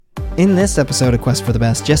In this episode of Quest for the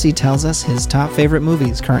Best, Jesse tells us his top favorite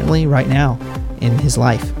movies currently, right now, in his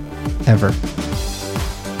life, ever.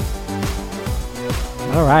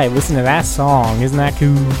 All right, listen to that song. Isn't that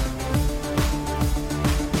cool?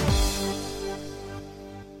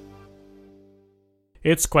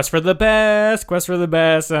 It's Quest for the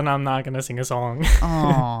Best, and I'm not going to sing a song.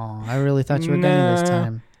 Oh, I really thought you were going to this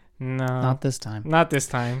time. No. Not this time. Not this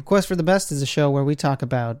time. Quest for the Best is a show where we talk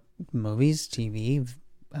about movies, TV,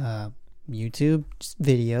 YouTube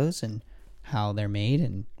videos, and how they're made,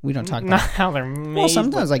 and we don't talk about... Not how they're made. Well,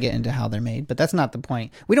 sometimes I get into how they're made, but that's not the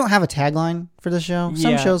point. We don't have a tagline for the show.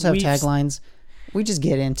 Some shows have taglines. We just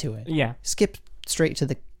get into it. Yeah. Skip straight to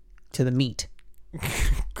the meat.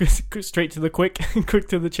 Straight to the quick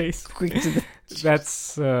to the chase. Quick to the...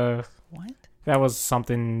 That's... What? That was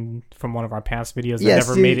something from one of our past videos that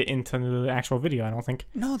never made it into the actual video, I don't think.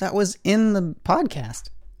 No, that was in the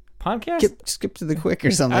podcast. Skip to the quick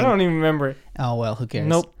or something. I don't even remember. Oh, well, who cares?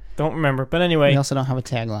 Nope, don't remember. But anyway. We also don't have a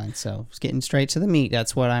tagline, so it's getting straight to the meat.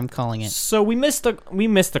 That's what I'm calling it. So we missed a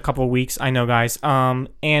couple of weeks, I know, guys.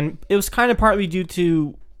 And it was kind of partly due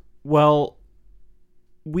to, well,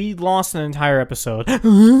 we lost an entire episode.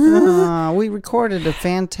 We recorded a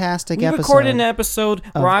fantastic episode. We recorded an episode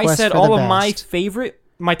where I said all of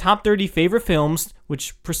my top 30 favorite films,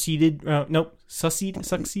 which succeeded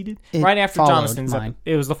right after Jonathan's.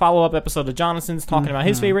 It was the follow-up episode of Jonathan's talking about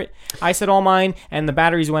his favorite. I said all mine, and the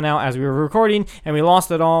batteries went out as we were recording, and we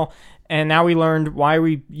lost it all. And now we learned why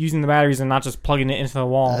we using the batteries and not just plugging it into the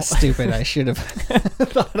wall. That's stupid. I should have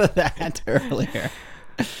thought of that earlier.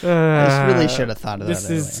 I really should have thought of that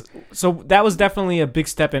earlier. So that was definitely a big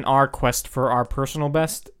step in our quest for our personal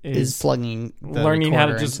best. Is plugging the learning how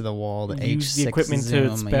to just into the wall, the use H6 the equipment zoom,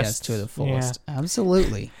 to its best, to the fullest. Yeah.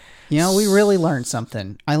 Absolutely. You know, we really learned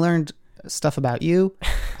something. I learned stuff about you.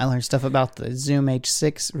 I learned stuff about the Zoom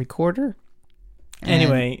H6 recorder.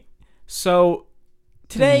 Anyway, so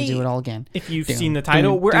today, do it all again. If you've seen the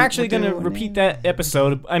title, we're actually going to repeat that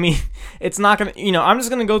episode. I mean, it's not going to, I'm just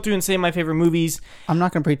going to go through and say my favorite movies. I'm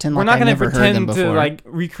not going to pretend we're like not I never heard them before. We're not going to pretend to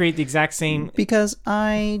recreate the exact same. Because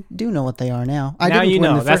I do know what they are now. Now you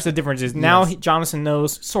know. That's the difference. Is now Jonathan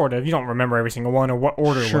knows, sort of. You don't remember every single one or what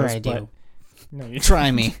order it was. Sure I do. No, you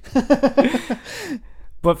try me.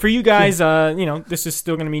 But for you guys, this is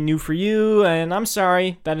still going to be new for you, and I'm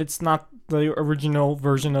sorry that it's not the original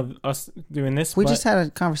version of us doing this. We just had a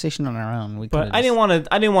conversation on our own. I didn't want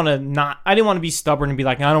to be stubborn and be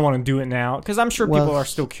like, I don't want to do it now, because I'm sure people are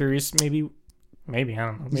still curious. Maybe I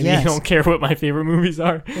don't know. Maybe you don't care what my favorite movies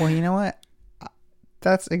are. Well, you know what?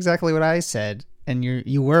 That's exactly what I said, and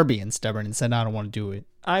you were being stubborn and said, I don't want to do it.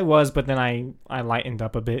 I was, but then I lightened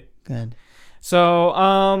up a bit. Good. So,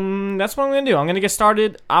 that's what I'm going to do. I'm going to get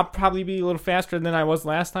started. I'll probably be a little faster than I was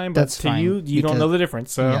last time, but that's to fine, you don't know the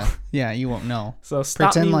difference. So yeah, you won't know. So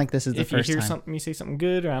stop pretend me like this is the first if you time. hear me say something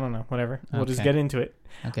good, or I don't know, whatever. We'll just get into it.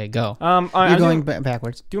 Okay, go. You're going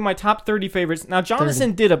backwards. Do my top 30 favorites. Now,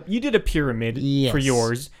 Jonathan did a pyramid for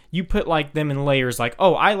yours. You put like them in layers, like,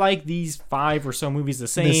 oh, I like these 5 or so movies the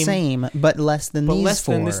same, but less than these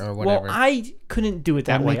 4 or whatever. Well, I couldn't do it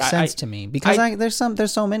that way. Makes sense to me because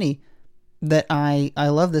there's so many that I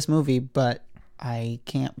love this movie, but I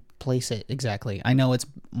can't place it exactly. I know it's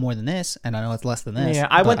more than this, and I know it's less than this. Yeah,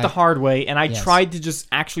 I went the hard way, and I tried to just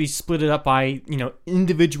actually split it up by,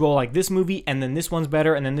 individual, like this movie, and then this one's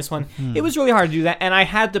better, and then this one. It was really hard to do that, and I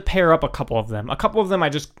had to pair up a couple of them. A couple of them I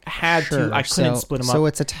just had to. I couldn't split them up. So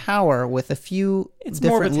it's a tower with a few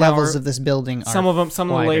different levels of this building. Some of the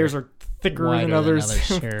layers are thicker than others.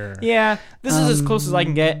 Sure. Yeah, this is as close as I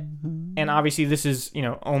can get. And obviously, this is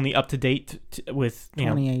only up to date with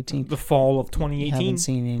 2018, the fall of 2018. You haven't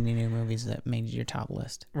seen any new movies that made your top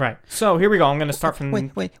list, right? So here we go. I'm going to start from.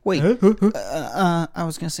 Wait. I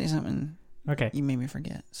was going to say something. Okay. You made me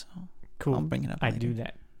forget. So cool. I'll bring it up. I later. do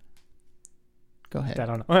that. Go ahead. I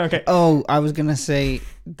don't know. Okay. Oh, I was going to say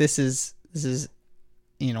this is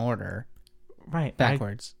in order. Right.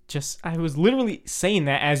 Backwards. I was literally saying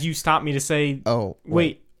that as you stopped me to say. Oh.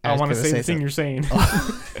 Wait. I want to say the thing you're saying.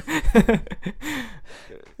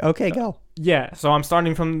 Okay, go. Yeah, so I'm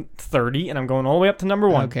starting from 30, and I'm going all the way up to number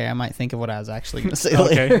 1. Okay, I might think of what I was actually going to say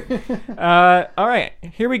later. Okay. All right,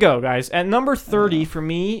 here we go, guys. At number 30 for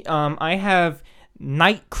me, I have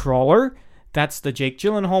Nightcrawler. That's the Jake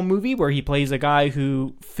Gyllenhaal movie where he plays a guy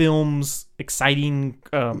who films exciting,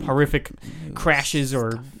 horrific crashes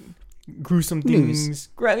or gruesome things.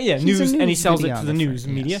 News, and he sells it to the news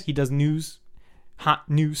media. He does hot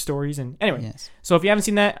news stories, and anyway. So if you haven't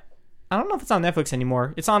seen that, I don't know if it's on Netflix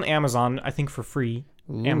anymore. It's on Amazon, I think, for free.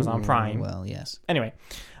 Amazon Prime. Well, yes. Anyway,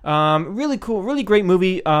 really cool, really great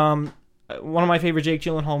movie. one of my favorite Jake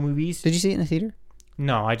Gyllenhaal movies. Did you see it in the theater?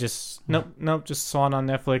 No, I just nope. Just saw it on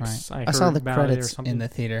Netflix. Right. I saw heard the about it or credits something. in the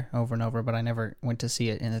theater over and over, but I never went to see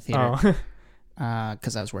it in the theater Oh,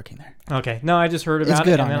 because I was working there. okay. No, I just heard It's about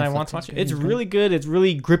good it, and on then I Netflix. want to watch it. It's It's good. really good. It's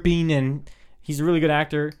really gripping, and he's a really good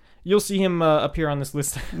actor. You'll see him appear on this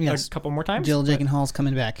list Yes. a couple more times. Jill but Gyllenhaal's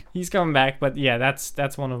coming back. He's coming back, but yeah,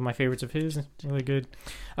 that's one of my favorites of his. Really good.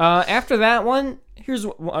 After that one, here's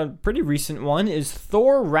a pretty recent one: is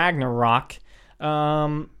Thor Ragnarok.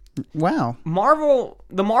 Wow.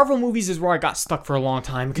 The Marvel movies is where I got stuck for a long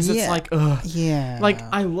time because it's Yeah. like, ugh. Yeah. Like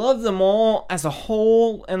I love them all as a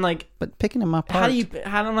whole, and like but picking them apart.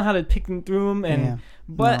 I don't know how to pick them through them, and Yeah.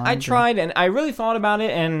 but No, I I'm good. tried and I really thought about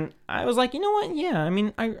it, and I was like, you know what? Yeah, I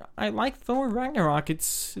mean, I like Thor Ragnarok.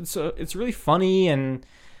 It's really funny, and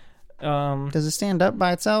Does it stand up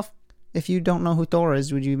by itself? If you don't know who Thor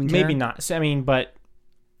is, would you even care? maybe not. So, I mean, but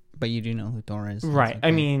But you do know who Thor is. That's right. I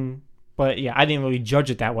okay. mean, but yeah, I didn't really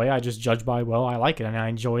judge it that way. I just judged by, well, I like it and I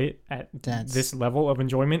enjoy it at That's- this level of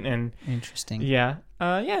enjoyment, and Interesting. yeah,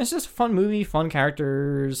 it's just a fun movie, fun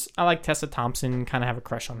characters. I like Tessa Thompson, kind of have a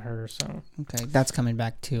crush on her, so Okay, that's coming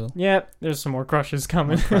back too. yeah, there's some more crushes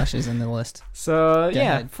coming. Crushes in the list. So Go yeah,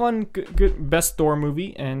 ahead. fun, good best Thor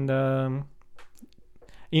movie, and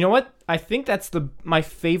you know what? I think that's my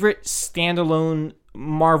favorite standalone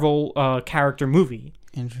Marvel character movie.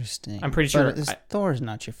 Interesting. I'm pretty sure Thor's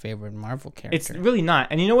not your favorite Marvel character. It's really not.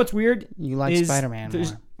 And you know what's weird? You like Spider-Man more.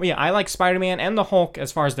 Well, yeah, I like Spider-Man and the Hulk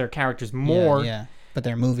as far as their characters more. Yeah. But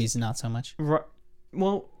their movies not so much.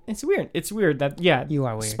 Well, it's weird. It's weird that You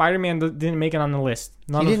are weird. Spider-Man didn't make it on the list.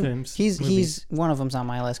 None of him. He's one of them's on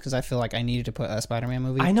my list because I feel like I needed to put a Spider-Man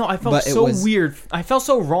movie. I know. I felt but it so was- weird. I felt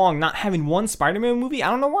so wrong not having one Spider-Man movie. I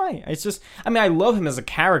don't know why. It's just. I mean, I love him as a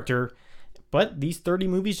character, but these 30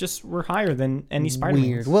 movies just were higher than any Spider-Man.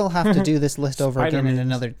 Weird. We'll have to do this list over again in Spider-Mans.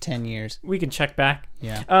 another 10 years. We can check back.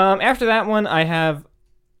 Yeah. After that one, I have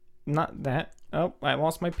not that. Oh, I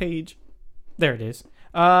lost my page. There it is.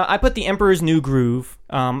 I put The Emperor's New Groove.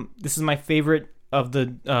 This is my favorite of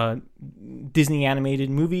the Disney animated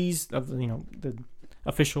movies, of the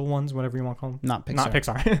official ones, whatever you want to call them. Not Pixar. Not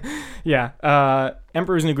Pixar. Yeah.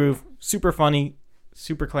 Emperor's New Groove. Super funny,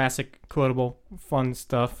 super classic, quotable, fun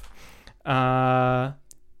stuff.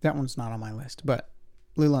 That one's not on my list, but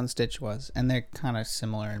Lilo and Stitch was, and they're kind of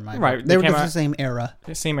similar in my Right, book. They were came the out- same era.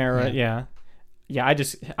 Same era, yeah. Yeah,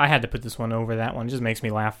 I had to put this one over that one. It just makes me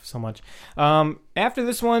laugh so much. After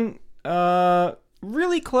this one,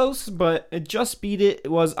 really close, but it just beat it.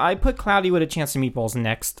 I put Cloudy with a Chance of Meatballs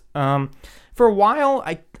next. For a while,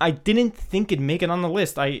 I didn't think it'd make it on the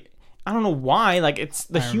list. I don't know why. Like it's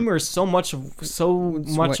the humor is so much of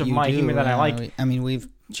What you my do, humor that I like. I mean, we've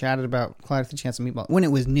chatted about Cloudy with a Chance of Meatballs when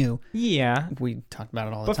it was new. Yeah, We talked about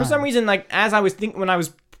it all the but time. for some reason, like as I was when I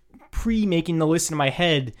was pre-making the list in my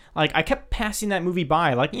head, like I kept passing that movie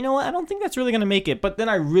by. Like, you know what? I don't think that's really gonna make it. But then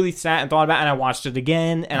I really sat and thought about it, and I watched it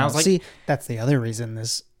again, and I was like, see, that's the other reason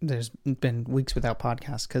there's been weeks without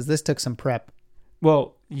podcasts because this took some prep.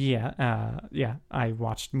 well, yeah, I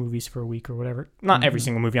watched movies for a week or whatever. Not every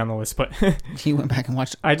single movie on the list, but He went back and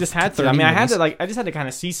watched. I just had to. 30 I mean, movies. I just had to kind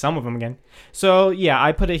of see some of them again. So yeah,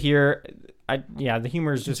 I put it here. The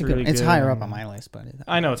humor is just really good. It's higher up on my list, but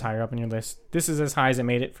I know it's higher up on your list. This is as high as it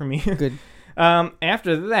made it for me. good.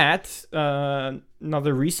 After that,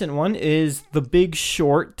 another recent one is The Big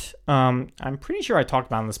Short. I'm pretty sure I talked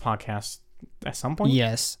about it on this podcast at some point.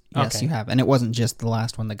 Yes, Okay. you have, and it wasn't just the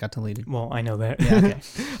last one that got deleted. Well, I know that. Yeah, okay.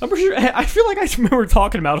 I'm pretty sure. I feel like I remember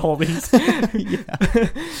talking about all these.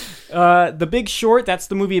 The Big Short. That's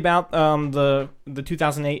the movie about the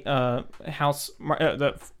 2008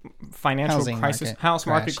 the financial Housing crisis, market house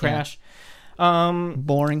market crash, crash.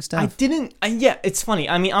 Boring stuff. Yeah, it's funny.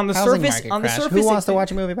 I mean, on the Housing surface, market crash. surface, Who wants to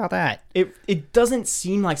watch a movie about that? It doesn't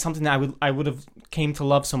seem like something that I would have came to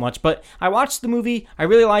love so much. But I watched the movie, I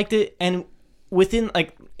really liked it, and within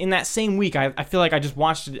in that same week, I feel like I just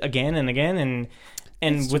watched it again and again,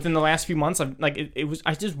 and within the last few months,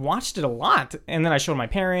 I just watched it a lot, and then I showed my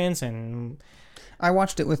parents, and I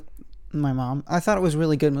watched it with my mom. I thought it was a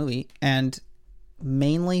really good movie, and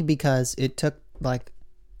mainly because it took like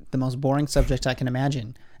the most boring subject I can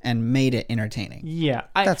imagine and made it entertaining. yeah,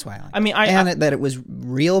 That's why I like it. That it was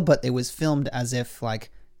real, but it was filmed as if like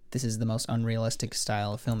this is the most unrealistic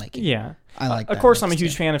style of filmmaking. Yeah, I like that. Of course, I'm a mix,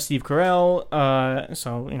 huge too. fan of Steve Carell.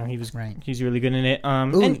 So he's really good in it.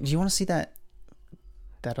 Ooh, And- do you want to see that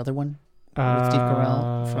other one with Steve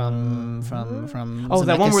Carell from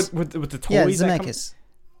that one Zemeckis? with the Yeah, toys. Zemeckis.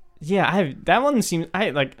 that one seems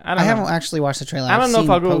I don't know. I haven't actually watched the trailer. I don't I've know if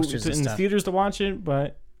seen I'll go posters and in the stuff. theaters to watch it,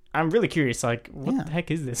 but I'm really curious. Like, what Yeah. the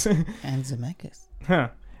heck is this? And Zemeckis. Huh.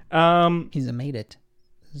 He's a made it.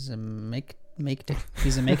 He's a make it.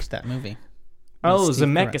 He's a makes that movie. Oh, Steve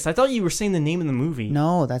Zemeckis. I thought you were saying the name of the movie.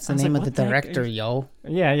 No, that's the I was name like, of the what the heck? director, yo.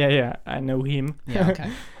 Yeah. I know him. Yeah, okay.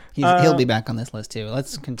 He'll be back on this list too.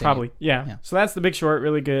 Let's continue. Probably, yeah. Yeah. So that's The Big Short,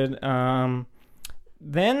 really good.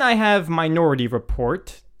 Then I have Minority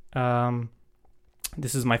Report.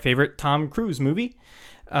 This is my favorite Tom Cruise movie.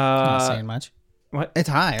 Not saying much. What? It's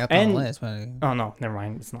high up on the list. But... Oh no, never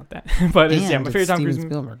mind. It's not that. But it's my favorite Tom Cruise movie.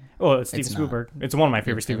 Spielberg. Oh, it's Steven Spielberg. It's one of my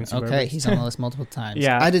favorite Steven Spielberg. Okay, he's on the list multiple times.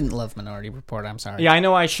 Yeah. I didn't love Minority Report. I'm sorry. Yeah, I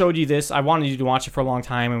know. I showed you this. I wanted you to watch it for a long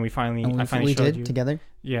time, and I finally we showed did you together.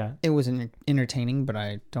 Yeah. It was entertaining, but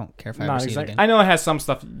I don't care if I ever Not see it exactly. again. I know it has some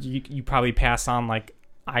stuff you probably pass on, like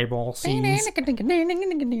eyeball scenes.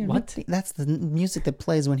 What? That's the music that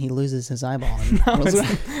plays when he loses his eyeball.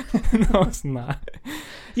 No, it's not.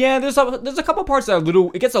 Yeah, there's a couple parts that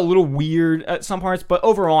it gets a little weird at some parts, but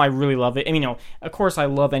overall I really love it. I mean, of course I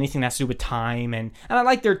love anything that's to do with time, and I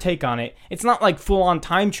like their take on it. It's not like full on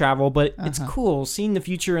time travel, but it's cool seeing the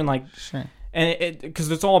future and like, sure. and because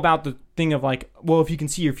it's all about the thing of like, well, if you can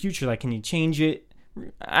see your future, like, can you change it?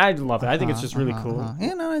 I love it. I think it's just really cool.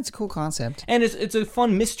 Yeah, no, it's a cool concept. And it's a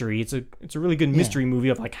fun mystery. It's a really good mystery movie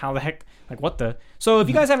of like how the heck, like what the. So if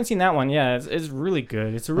you guys haven't seen that one, yeah, it's really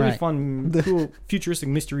good. It's a really fun, cool, futuristic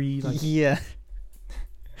mystery. Like, yeah.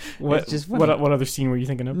 What other scene were you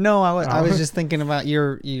thinking of? No, I was just thinking about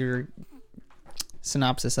your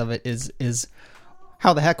synopsis of it is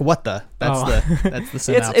how the heck what the that's the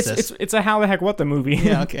synopsis. It's a how the heck what the movie.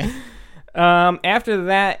 Yeah, okay. After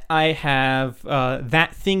that, I have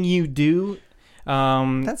That Thing You Do.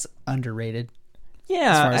 That's underrated.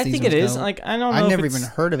 Yeah, I think it is. Like, I don't know. I've never even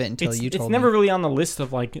heard of it until you told me. It's never really on the list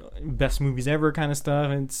of like best movies ever kind of stuff.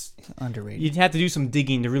 It's underrated. You'd have to do some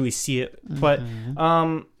digging to really see it. But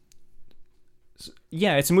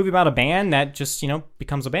yeah, it's a movie about a band that just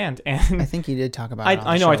becomes a band. And I think you did talk about it.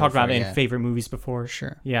 I know I talked about it in favorite movies before.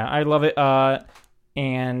 Sure. Yeah, I love it.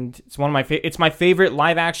 And it's one of my it's my favorite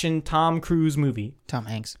live action Tom Cruise movie. Tom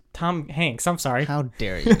Hanks. I'm sorry. How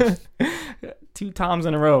dare you? 2 Toms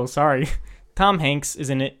in a row. Sorry. Tom Hanks is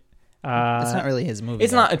in it. It's not really his movie.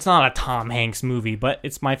 It's not a Tom Hanks movie, but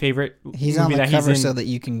it's my favorite. He's movie on the that cover he's in. so that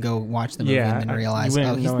you can go watch the movie and then realize,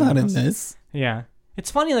 he's not in this. Yeah, it's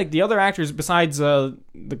funny. Like the other actors, besides the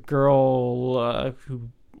girl who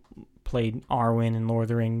played Arwen in Lord of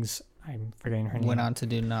the Rings, I'm forgetting her name. Went on to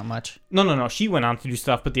do not much. No. She went on to do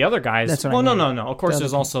stuff, but the other guys. That's what I mean. No. Of course,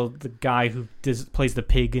 there's also the guy who plays the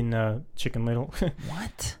pig in Chicken Little.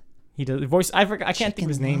 What? He does voice. I can't think of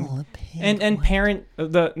his name. And what? parent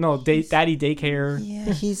daddy daycare.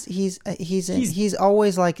 Yeah, he's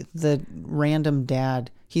always like the random dad.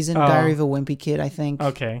 He's in Diary of a Wimpy Kid, I think.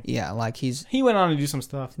 Okay. Yeah, like he went on to do some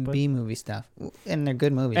stuff. But... B-movie stuff, and they're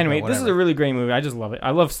good movies. Anyway, this is a really great movie. I just love it. I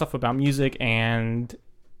love stuff about music and.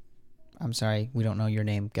 I'm sorry, we don't know your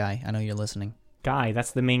name, Guy. I know you're listening. Guy,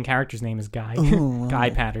 that's the main character's name is Guy. Ooh,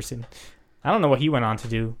 Guy Patterson. I don't know what he went on to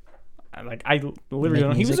do. I literally don't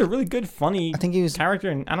know. He was a really good, funny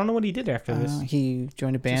character, and I don't know what he did after this. He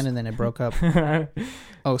joined a band and then it broke up.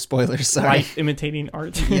 Oh, spoilers, sorry. Life imitating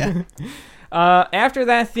art. Yeah. After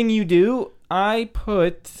That Thing You Do, I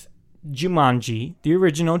put Jumanji, the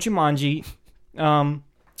original Jumanji.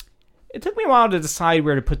 It took me a while to decide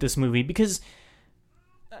where to put this movie because,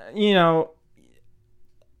 like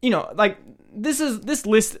this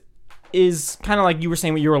list is kind of like you were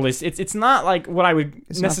saying with your list. It's not like what I would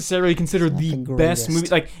necessarily consider the best movie.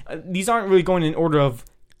 Like these aren't really going in order of.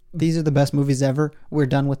 These are the best movies ever. We're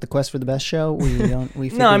done with the quest for the best show. We no,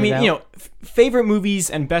 I mean favorite movies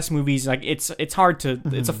and best movies. Like it's hard to.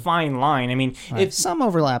 Mm-hmm. It's a fine line. I mean, it's some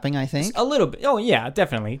overlapping. I think a little bit. Oh yeah,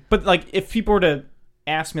 definitely. But like if people were to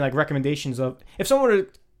ask me like recommendations of, if someone were to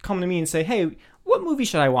come to me and say, hey, what movie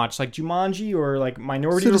should I watch? Like Jumanji or like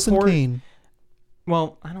Minority Report? Kane.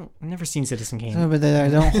 Well, I've never seen Citizen Kane. No, but they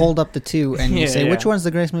don't hold up the two, and you say, which one's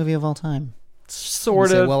the greatest movie of all time?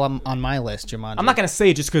 Sort of. Well, I'm on my list, Jumanji. I'm not going to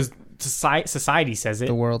say it just because society says it.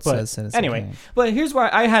 The world says Citizen anyway, Kane. But here's why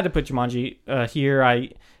I had to put Jumanji here.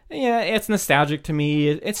 It's nostalgic to me.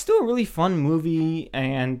 It's still a really fun movie,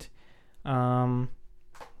 and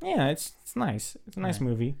it's nice. It's a nice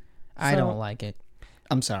movie. I don't like it.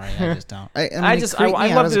 I'm sorry, I just don't.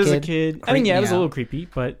 I loved it as a kid. I mean, yeah, it was a little creepy,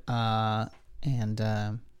 but that's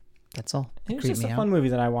all. It's just a fun movie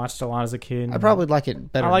that I watched a lot as a kid. I probably like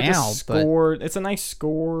it better now. I like the score. It's a nice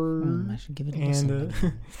score. I should give it a listen.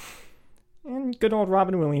 And good old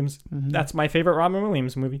Robin Williams. Mm-hmm. That's my favorite Robin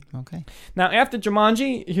Williams movie. Okay. Now, after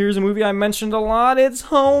Jumanji, here's a movie I mentioned a lot. It's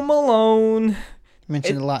Home Alone.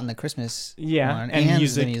 mentioned a lot in the Christmas Yeah, one and and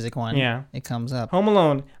music. the music one. Yeah. It comes up. Home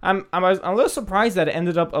Alone. I'm a little surprised that it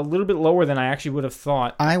ended up a little bit lower than I actually would have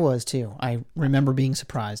thought. I was too. I remember being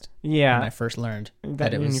surprised when I Yeah, first learned That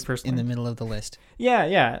that it when you was first in the learned. middle of the list.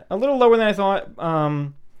 yeah, a little lower than I thought.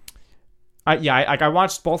 I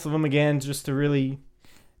watched both of them again just to really,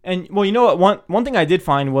 and well, you know what? One thing I did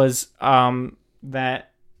find was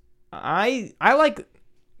that I like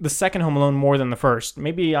the second Home Alone more than the first.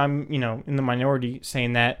 Maybe I'm in the minority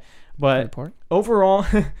saying that, but Report. overall,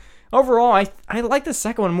 I like the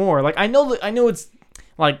second one more. Like I know it's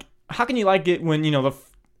like, how can you like it when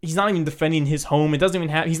he's not even defending his home. It doesn't even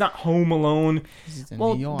have. He's not home alone. He's in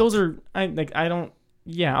Well, New York. those are I don't.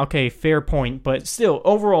 Yeah, okay, fair point. But still,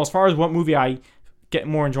 overall, as far as what movie I get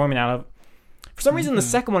more enjoyment out of, for some reason, the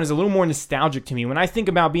second one is a little more nostalgic to me. When I think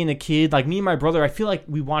about being a kid, like me and my brother, I feel like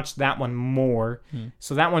we watched that one more.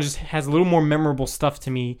 So that one just has a little more memorable stuff to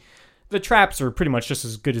me. The traps are pretty much just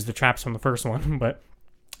as good as the traps from the first one,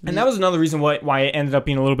 and that was another reason why it ended up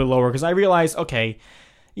being a little bit lower, because I realized, okay,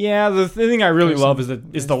 yeah, the thing I really love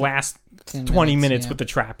is the last 20 minutes yeah. with the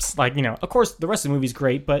traps. Like, of course, the rest of the movie's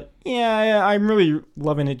great, but yeah, I'm really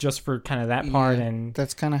loving it just for kind of that part. Yeah, And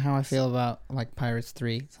that's kind of how I feel about like Pirates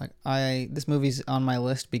 3. It's like this movie's on my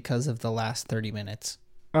list because of the last 30 minutes.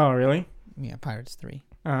 oh, really? Yeah, Pirates 3.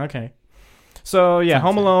 Oh, okay. So yeah, Fun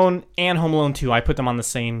Home fact. Alone and Home Alone 2, I put them on the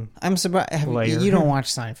same. I'm surprised Layer. you don't watch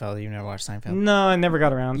Seinfeld. You never watched Seinfeld. No, I never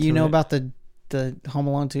got around to You know it. about the Home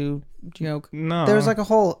Alone 2 joke? No. There was like a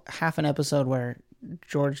whole half an episode where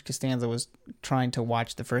George Costanza was trying to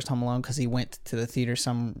watch the first Home Alone because he went to the theater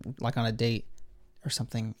on a date or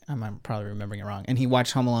something. I'm probably remembering it wrong. And he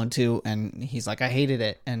watched Home Alone 2 and he's like, I hated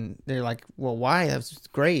it. And they're like, well, why? That was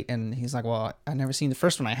great. And he's like, well, I never seen the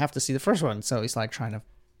first one. I have to see the first one. So he's like trying to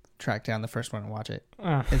track down the first one and watch it.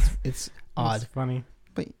 Ah, It's odd. that's funny.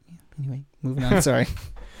 But anyway, moving on. Sorry.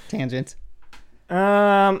 Tangent.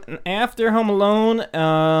 After Home Alone,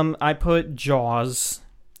 I put Jaws.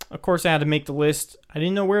 Of course, I had to make the list. I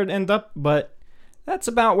didn't know where it ended up, but that's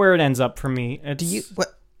about where it ends up for me. Do you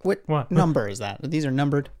what What? number is that? These are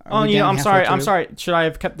numbered. Oh, we down I'm halfway sorry. I'm through? sorry. Should I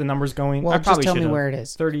have kept the numbers going? Well, I just probably tell me should have. where it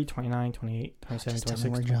is. 30, 29, 28, 27, Just tell me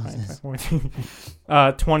 26, where Jaws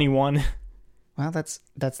 25, 21. Well,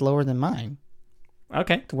 that's lower than mine.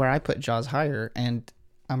 Okay. To where I put Jaws higher, and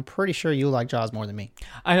I'm pretty sure you like Jaws more than me.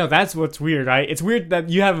 I know, that's what's weird. It's weird that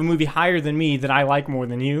you have a movie higher than me that I like more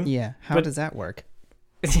than you. Yeah. How But- does that work?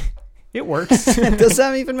 It works. Does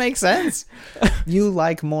that even make sense? You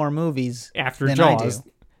like more movies After than Jaws. I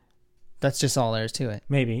do. That's just all there is to it.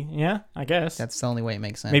 Maybe. Yeah, I guess. That's the only way it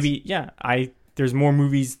makes sense. Maybe, yeah. There's more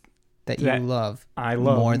movies that you that love I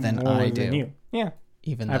love more than I do. you. Yeah.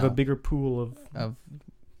 even I have though a bigger pool of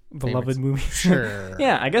beloved favorites. movies. Sure.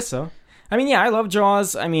 Yeah, I guess so. I mean, yeah, I love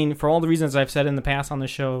Jaws. I mean, for all the reasons I've said in the past on the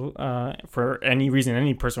show, for any reason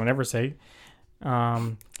any person would ever say.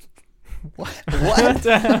 What?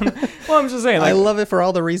 Well, I'm just saying. Like, I love it for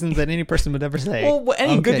all the reasons that any person would ever say. well,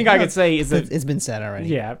 any good Okay. thing I could say is that It's been said already.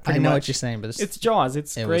 Yeah, I pretty know much. what you're saying, but it's Jaws.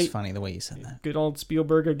 It's it great. was funny the way you said that. Good old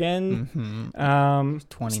Spielberg again. Mm-hmm.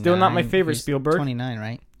 29. Still not my favorite He's Spielberg. 29,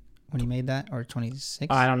 right? When he made that, or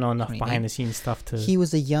 26? I don't know enough 28? behind the scenes stuff to. He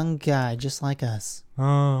was a young guy, just like us,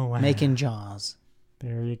 Oh wow! making Jaws.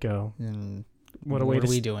 There you go. And What a way what to are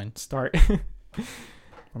we doing? start.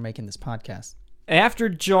 We're making this podcast. After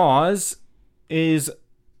Jaws is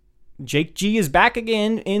Jake G is back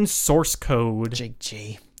again in Source Code. Jake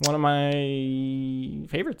G. One of my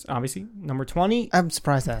favorites, obviously. Number 20. I'm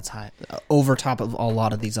surprised that's high, over top of a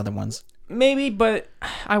lot of these other ones. Maybe, but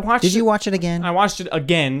I watched Did you it. watch it again? I watched it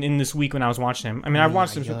again in this week when I was watching him. I mean, I've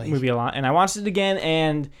watched this movie a lot, and I watched it again,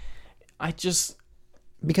 and I just...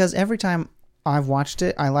 Because every time I've watched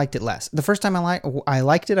it, I liked it less. The first time I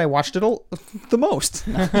liked it, I watched it the most.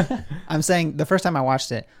 I'm saying the first time I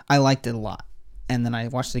watched it, I liked it a lot. And then I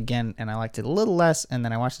watched it again, and I liked it a little less. And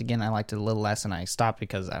then I watched it again, I liked it a little less, and I stopped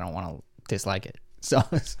because I don't want to dislike it.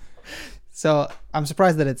 So I'm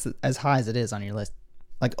surprised that it's as high as it is on your list.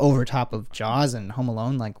 Like over top of Jaws and Home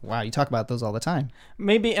Alone. Like, wow, you talk about those all the time.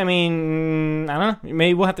 Maybe, I mean, I don't know.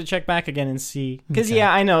 Maybe we'll have to check back again and see. Because, Okay.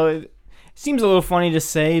 yeah, I know. It seems a little funny to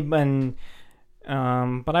say, but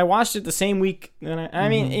I watched it the same week. And I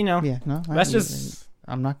mean, you know, Yeah, no, that's just...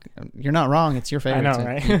 I'm not. You're not wrong. It's your favorite. know, so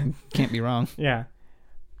right? you can't be wrong. Yeah.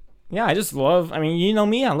 Yeah, I just love, I mean, you know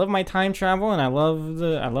me, I love my time travel, and I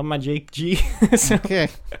love my Jake G. Okay.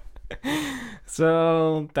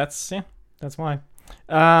 So that's why.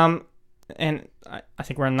 And I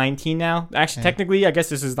think we're on 19 now. Actually, Okay. technically, I guess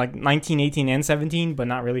this is like 19, 18, and 17, but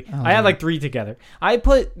not really. Oh, I had yeah. like 3 together. I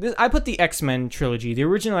put the X-Men trilogy, the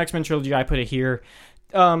original X-Men trilogy. I put it here.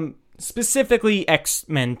 specifically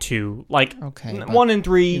X-Men 2. Like, Okay, but 1 and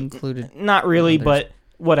 3, included not really, others. but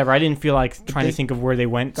whatever. I didn't feel like trying They to think of where they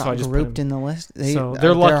went, so I got just grouped put in the list. So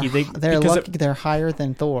they're lucky. They're because lucky. They're higher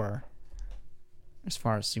than Thor, as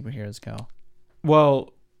far as superheroes go.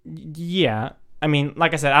 well, yeah. I mean,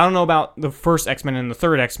 like I said, I don't know about the first X-Men and the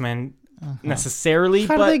third X-Men necessarily,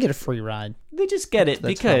 How but do they get a free ride? they just get it To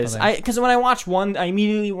the top of because when I watch one, I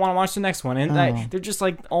immediately want to watch the next one, and Oh. they're just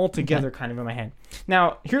like all together kind of in my head.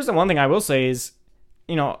 Now, here's the one thing I will say is,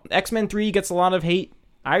 X-Men 3 gets a lot of hate.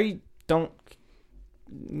 I don't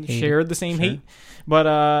share the same Sure. hate, but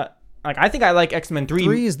I think I like X-Men 3.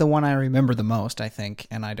 3 is the one I remember the most, I think,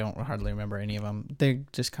 and I don't hardly remember any of them. They're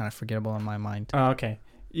just kind of forgettable in my mind. Okay.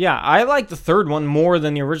 Yeah, I like the third one more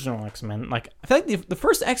than the original X-Men. Like, I feel like the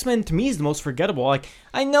first X-Men to me is the most forgettable. Like,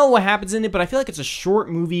 I know what happens in it, but I feel like it's a short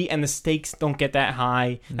movie and the stakes don't get that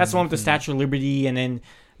high. That's the one with the Statue of Liberty and then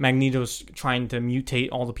Magneto's trying to mutate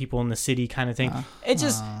all the people in the city kind of thing. It's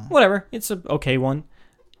just whatever. It's a okay one.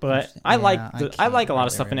 But I like I like a lot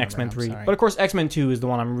of really stuff in remember, X-Men I'm 3. sorry. But of course X-Men 2 is the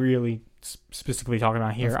one I'm really specifically talking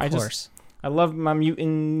about here. Of course. I love my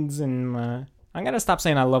mutants and I'm going to stop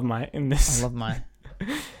saying I love my in this. I love my...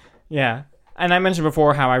 Yeah. And I mentioned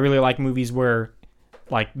before how I really like movies where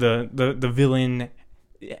like the villain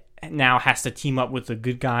now has to team up with the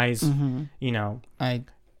good guys,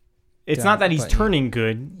 It's not that he's turning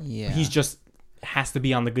good. Yeah. He's just has to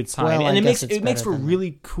be on the good side. Well, and I it guess makes it's it makes better for than-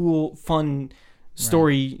 really cool, fun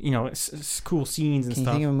story, cool scenes and Can you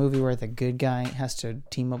stuff. think of a movie where the good guy has to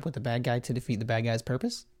team up with the bad guy to defeat the bad guy's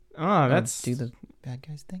purpose? Oh, Or that's do the bad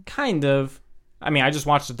guy's thing? kind of. I mean, I just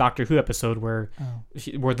watched a Doctor Who episode where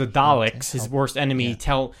where the Daleks, his worst enemy,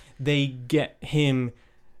 they get him.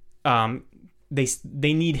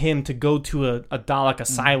 They need him to go to a Dalek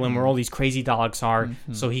asylum where all these crazy Daleks are,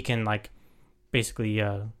 so he can basically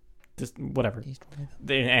just whatever.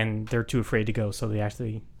 And they're too afraid to go, so they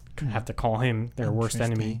actually have to call him their worst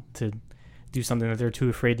enemy to do something that they're too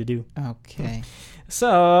afraid to do. Okay.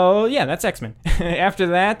 So yeah, that's X-Men. After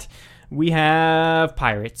that, we have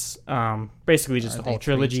Pirates. Basically just Are the whole they three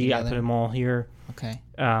trilogy. I together? put them all here. Okay.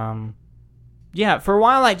 Yeah, for a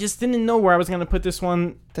while I just didn't know where I was going to put this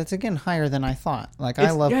one. That's again higher than I thought.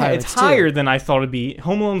 I love Pirates it's too. higher than I thought it'd be.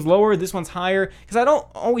 Home Alone's lower. This one's higher because I don't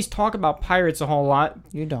always talk about Pirates a whole lot.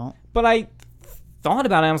 You don't. But I thought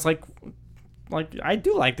about it. I was like I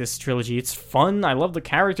do like this trilogy. It's fun. I love the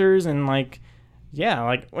characters and when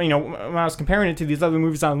I was comparing it to these other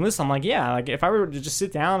movies on the list, I'm like, yeah, if I were to just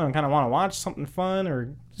sit down and kind of want to watch something fun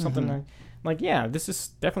or something this is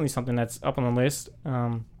definitely something that's up on the list.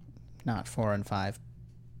 Not 4 and 5.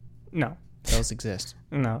 No. Those exist.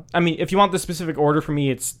 No. I mean, if you want the specific order for me,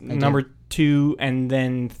 it's number 2 and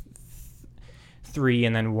then 3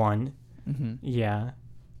 and then 1. Mm-hmm. Yeah.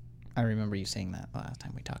 I remember you saying that last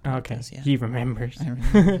time we talked about this. Yeah. He remembers. I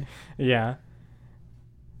remember. Yeah.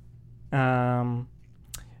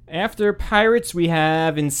 After Pirates, we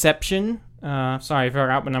have Inception. Sorry, I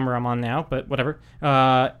forgot what number I'm on now, but whatever.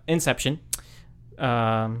 Inception.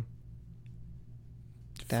 Fun,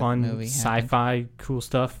 movie sci-fi, cool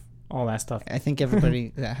stuff, all that stuff. I think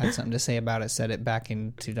everybody that had something to say about it said it back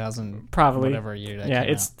in 2000, Probably. whatever year that Yeah,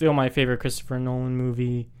 came it's out. still my favorite Christopher Nolan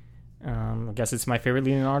movie. I guess it's my favorite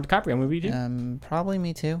Leonardo DiCaprio movie, too. Probably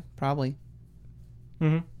me too. Probably.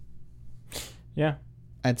 Mm-hmm. Yeah.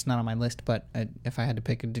 It's not on my list, but if I had to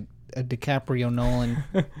pick a DiCaprio Nolan,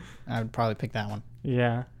 I would probably pick that one.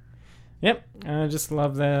 Yeah. Yep. I just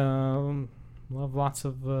love love lots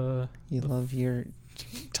of You love your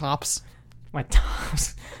tops. my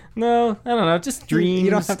tops. No, I don't know. Just dreams.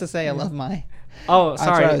 You don't have to say I love my. Oh,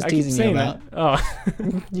 sorry. I was keep teasing you saying about. that.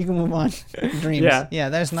 Oh. You can move on. Dreams. Yeah.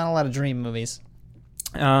 There's not a lot of dream movies.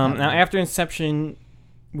 Now, after Inception,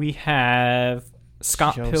 we have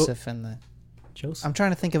Scott Pilgrim. Joseph and the. Joseph. I'm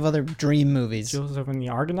trying to think of other dream movies. Joseph and the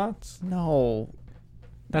Argonauts? No.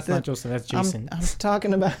 That's not Joseph. That's Jason. I'm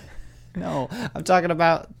talking about. No, I'm talking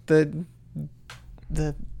about the.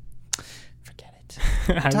 Forget it.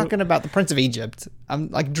 I'm talking about the Prince of Egypt. I'm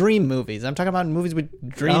like dream movies. I'm talking about movies with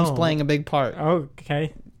dreams playing a big part.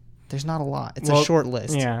 Okay. There's not a lot. It's a short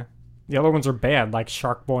list. Yeah. The other ones are bad, like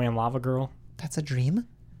Shark Boy and Lava Girl. That's a dream?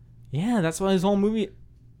 Yeah, that's why his whole movie.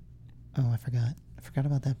 Oh, I forgot. I forgot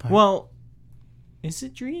about that part. Well, is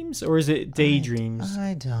it dreams or is it daydreams?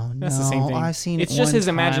 I don't know. That's the same thing. I've seen It's it just one his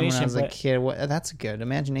time imagination, when I was a but- kid. That's good.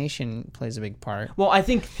 Imagination plays a big part. Well, I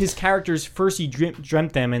think his characters first he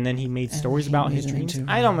dreamt them and then he made stories about his dreams.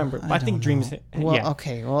 I don't remember. I think dreams. Well, yeah.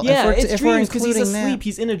 okay. Well, Yeah, if it's we're dreams because he's including asleep. that,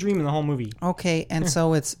 He's in a dream in the whole movie. okay, and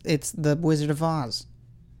so it's the Wizard of Oz.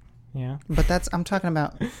 Yeah. But I'm talking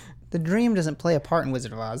about The dream doesn't play a part in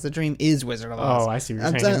Wizard of Oz. The dream is Wizard of Oz. Oh, I see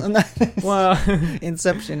what you're saying. saying. Well,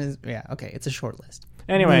 Inception is okay. It's a short list.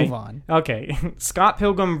 anyway, Move on. okay. Scott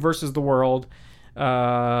Pilgrim versus the World.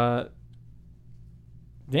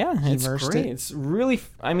 Yeah, it's versed great. it? It's really.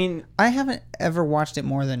 I mean, I haven't ever watched it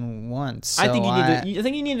more than once. So I think I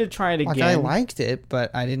think you need to try it again. Like I liked it,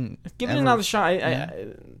 but I didn't. Give it ever- another shot.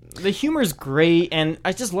 The humor is great, and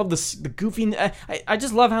I just love the goofy. I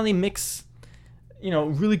just love how they mix,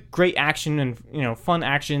 really great action and fun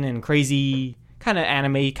action and crazy kind of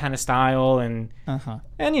anime kind of style, and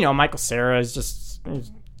Michael Cera is just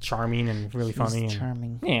charming and really funny. She's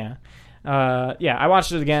charming. Yeah. I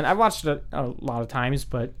watched it again. I've watched it a lot of times,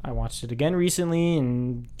 but I watched it again recently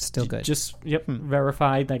and Still good. Just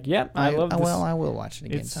verified. Like, I love this. Well, I will watch it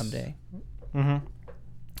again someday. Now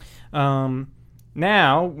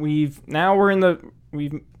we're in the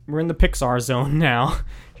Pixar zone now.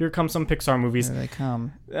 Here come some Pixar movies. Here they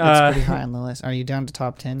come. It's pretty high on the list. Are you down to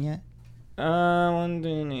top 10 yet?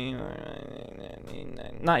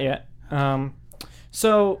 Not yet.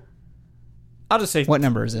 So I'll just say what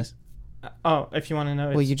number is this? Oh, if you want to know,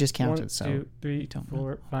 it's well, you just counted, 1, so 2, 3, don't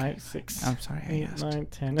 4, 5, 6. I'm sorry, I 8, asked. 9,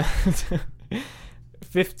 10,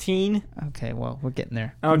 15. Okay, well, we're getting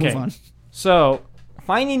there. Okay. Move on. So,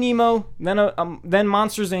 Finding Nemo, then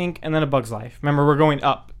Monsters Inc., and then A Bug's Life. Remember, we're going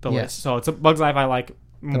up the Yes. list. So it's A Bug's Life I like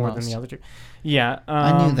more than most. the other two. Yeah.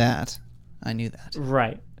 I knew that.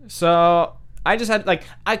 Right. So I just had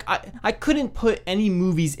I couldn't put any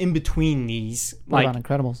movies in between these. What about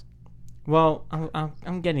Incredibles? Well,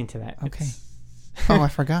 I'm getting to that. Okay. It's- Oh, I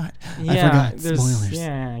forgot. Yeah, I forgot. there's- Spoilers.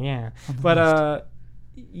 Yeah. On the But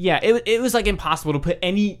it was like impossible to put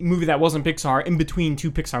any movie that wasn't Pixar in between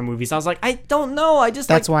two Pixar movies. I was like, I don't know. I just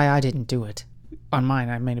That's why I didn't do it. On mine,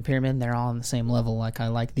 I made a pyramid. They're all on the same level. Like, I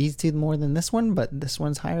like these two more than this one, but this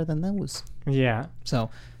one's higher than those. Yeah.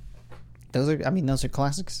 So, those are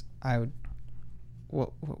classics. I would...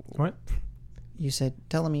 What? You said,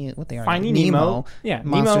 telling me what they are. Finding Nemo. Yeah,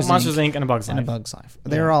 Monsters Inc. and A Bug's Life. And A Bug's Life.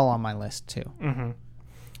 They're all on my list, too.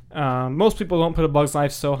 Mm-hmm. Most people don't put A Bug's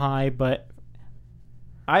Life so high, but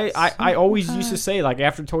I always used to say, like,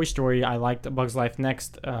 after Toy Story, I liked A Bug's Life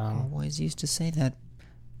next. Always used to say that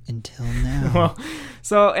until now. Well,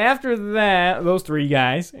 so after that, those three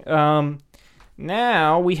guys,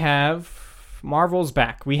 now we have Marvel's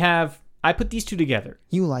back. I put these two together.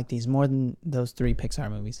 You like these more than those three Pixar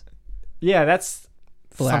movies. Yeah, that's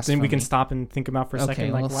something we can Blasphemy. stop and think about for a second.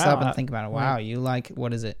 Okay, Like, well, wow, stop and think about it. Wow, you like,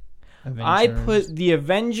 what is it? I Avengers. put the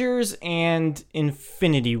Avengers and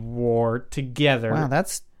Infinity War together. Wow,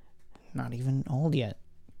 that's not even old yet.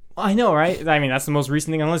 I know, right? I mean, that's the most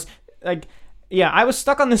recent thing. Unless, I was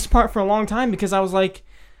stuck on this part for a long time because I was like,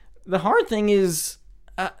 the hard thing is,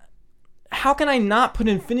 how can I not put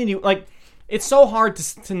Infinity? Like, it's so hard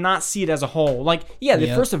to not see it as a whole. Like, yeah, the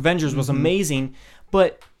first Avengers was amazing,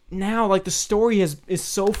 but now, like, the story is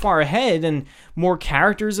so far ahead and more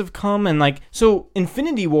characters have come, and so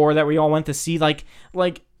Infinity War that we all went to see,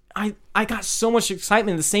 I got so much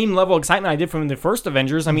excitement, the same level of excitement I did from the first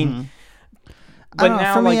Avengers. I mean, but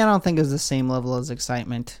now for me, I don't think it was the same level as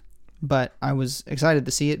excitement, but I was excited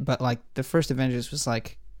to see it. But the first Avengers was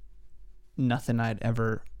like nothing I'd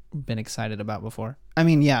ever been excited about before. I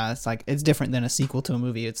mean, yeah, it's different than a sequel to a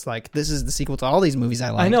movie. It's like, this is the sequel to all these movies I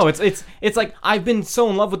like. I know, it's like I've been so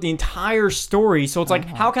in love with the entire story, so it's like,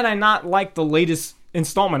 how can I not like the latest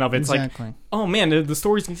installment of it? It's exactly. like, oh man, the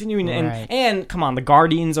story's continuing, Right. and come on, the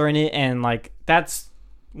Guardians are in it, and that's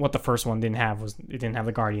what the first one didn't have, was it didn't have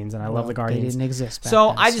the Guardians, and I love the Guardians. They didn't exist back So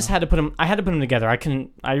then, I just had to put them. I had to put them together. I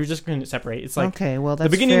just couldn't separate. It's like, okay, well, that's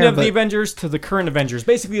the beginning fair, of the but- Avengers to the current Avengers.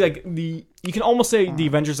 Basically, you can almost say the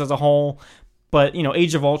Avengers as a whole, but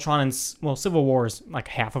Age of Ultron and Civil War is like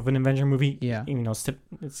half of an Avenger movie. Yeah.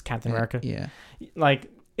 It's Captain America. Yeah. Like,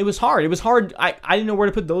 it was hard. It was hard. I didn't know where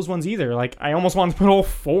to put those ones either. Like, I almost wanted to put all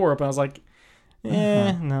four up, and I was like,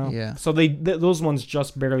 no. Yeah. So those ones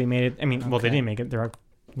just barely made it. I mean, well, they Okay. didn't make it. They're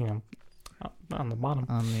on the bottom.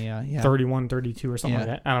 On the 31, 32 or something Yeah.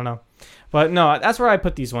 like that. I don't know. But no, that's where I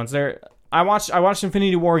put these ones. I watched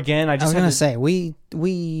Infinity War again. I I was just gonna had to, say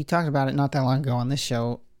we talked about it not that long ago on this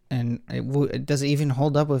show, and does it even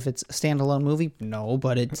hold up if it's a standalone movie? No,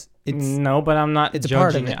 but it's no, but I'm not it's a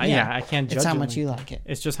part judging of it. it. Yeah, I can't judge It's how it. much you like it.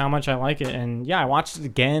 It's just how much I like it. And yeah, I watched it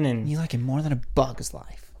again, and You like it more than A Bug's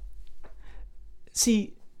Life.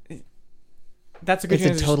 see, that's a good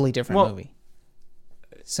It's a totally different well, movie.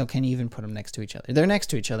 So can you even put them next to each other? They're next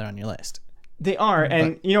to each other on your list. They are,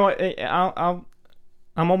 and you know what?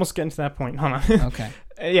 I'm almost getting to that point. Hold on. Okay.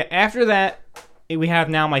 Yeah. After that, we have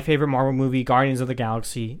now my favorite Marvel movie, Guardians of the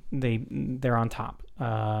Galaxy. They're on top.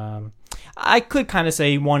 I could kind of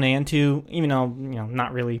say 1 and 2, even though,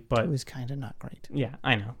 not really, but It was kind of not great. yeah,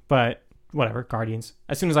 I know. But whatever, Guardians.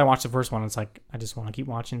 As soon as I watch the first one, it's like, I just want to keep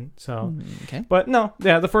watching. So, Okay. but no,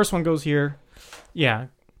 yeah, the first one goes here. Yeah.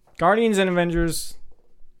 Guardians and Avengers.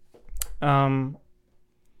 And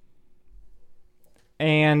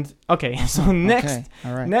okay, so next, Okay.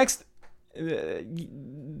 All right. next,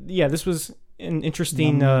 yeah, this was an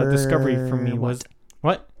interesting Number discovery for me. Was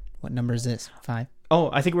what? What number is this? 5. Oh,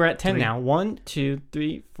 I think we're at 10 3. now. 1, 2,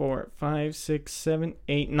 3, 4, 5, 6, 7,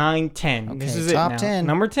 8, 9, 10. Okay, This is top it now. 10.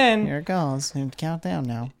 Number 10 Here it goes. Count down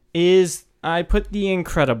now. is I put The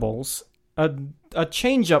Incredibles, a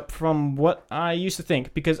change up from what I used to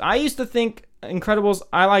think, because I used to think Incredibles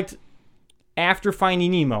I liked after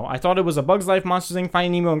Finding Nemo. I thought it was a Bugs Life, Monsters Inc.,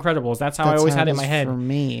 Finding Nemo, Incredibles. That's how I always had it in my head. For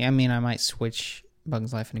me, I mean, I might switch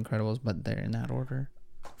Bugs Life and Incredibles, but they're in that order.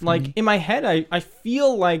 Like me. in my head, I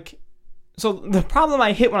feel like, so the problem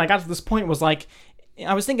I hit when I got to this point was like,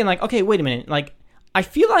 I was thinking like, okay, wait a minute, like I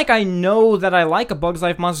feel like I know that I like a Bugs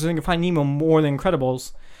Life, Monsters Inc., and Finding Nemo more than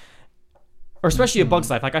Incredibles, or especially a Bugs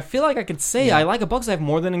Life. Like I feel like I could say I like a Bugs Life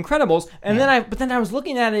more than Incredibles, and then I was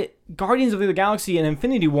looking at it, Guardians of the Galaxy and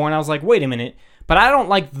Infinity War, and I was like, wait a minute. But I don't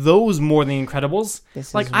like those more than the Incredibles.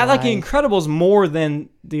 Like I like the Incredibles more than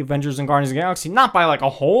the Avengers and Guardians of the Galaxy, not by like a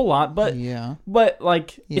whole lot, but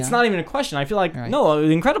like it's not even a question. I feel like no,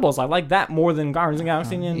 the Incredibles, I like that more than Guardians of the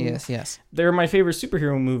Galaxy. And yes. They're my favorite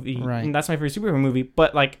superhero movie, Right. and that's my favorite superhero movie.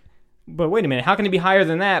 But wait a minute, how can it be higher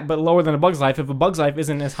than that but lower than a Bug's Life if a Bug's Life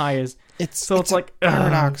isn't as high as? It's like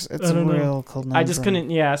paradox. It's a real conundrum. I just couldn't.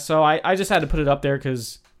 Yeah, so I just had to put it up there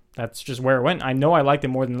because that's just where it went. I know I liked it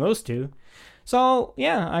more than those two. So,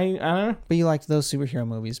 yeah, I don't know. But you liked those superhero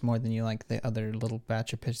movies more than you like the other little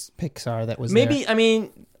batch of Pixar that was Maybe, there. I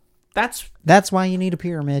mean, That's why you need a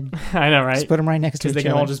pyramid. I know, right? Just put them right next to each Because they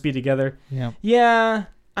other. can all just be together. Yeah. Yeah,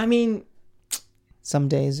 I mean... Some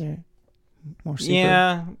days are more super.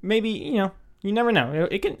 Yeah, maybe, you never know.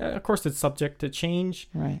 It can, of course, it's subject to change.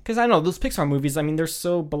 Right. Because I know, those Pixar movies, I mean, they're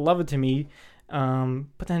so beloved to me.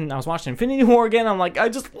 But then I was watching Infinity War again. I'm like, I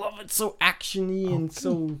just love it, so actiony and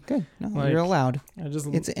so good. No, like, you're allowed.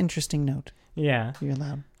 It's an interesting note. Yeah, you're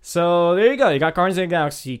allowed. So there you go. You got Guardians of the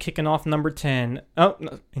Galaxy kicking off number 10. Oh,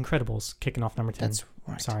 no, Incredibles kicking off number 10. That's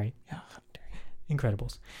right. Sorry. Yeah.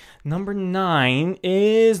 Incredibles. Number 9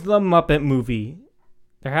 is the Muppet Movie.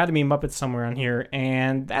 There had to be Muppets somewhere on here,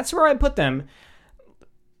 and that's where I put them.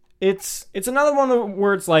 It's another one of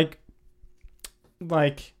where it's like.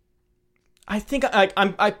 I think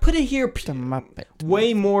I put it here The Muppet.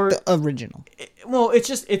 way more. The original. Well, it's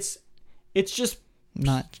just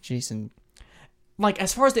not Jason. Like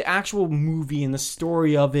as far as the actual movie and the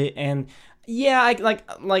story of it, and yeah, I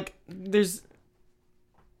there's,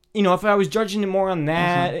 if I was judging it more on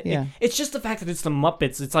that, it's just the fact that it's the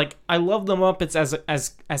Muppets. It's like I love the Muppets as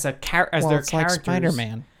their characters. Like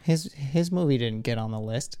Spider-Man. His movie didn't get on the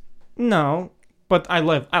list. No. But I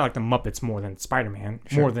like the Muppets more than Spider-Man,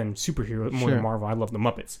 more than superhero, more than Marvel. I love the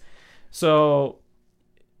Muppets. So,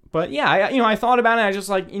 but yeah, I thought about it. I just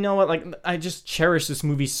like, I just cherish this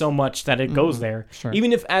movie so much that it goes there. Sure.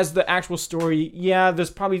 Even if as the actual story, there's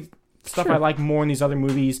probably stuff I like more in these other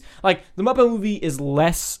movies. Like the Muppet movie is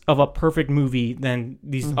less of a perfect movie than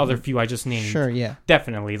these other few I just named. Sure, yeah,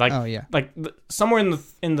 definitely. Like, like somewhere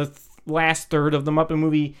in the last third of the Muppet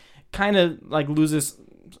movie, kind of like loses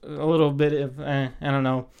a little bit of I don't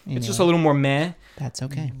know. Anyway, it's just a little more meh. That's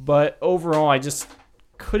okay. But overall, I just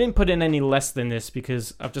couldn't put in any less than this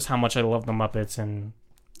because of just how much I love the Muppets and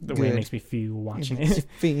the way it makes me feel watching it.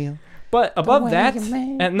 But above that,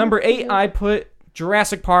 at number 8, I put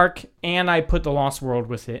Jurassic Park and I put The Lost World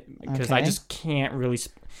with it because I just can't really.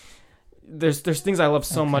 There's things I love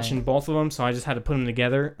so much in both of them, so I just had to put them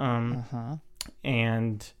together.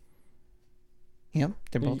 And. Yep,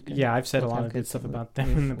 they're both good. Yeah, I've said a lot of good stuff about them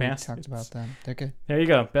in the past. We talked about them. They're good. There you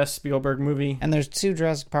go. Best Spielberg movie. And there's 2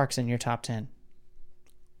 Jurassic Parks in your top 10.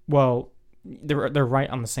 Well, they're right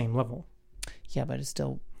on the same level. Yeah, but it's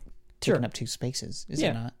still taking up 2 spaces, is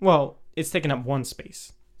it not? Well, it's taking up 1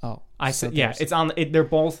 space. Oh. I said it's on they're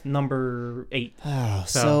both number 8. Oh,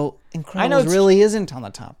 so Incredibles really isn't on the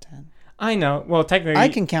top 10. I know. Well, technically I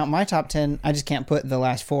can count my top 10. I just can't put the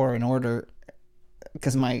last 4 in order.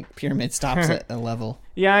 Because my pyramid stops at a level.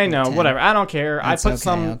 Yeah, I know. 10. Whatever. I don't care. That's I put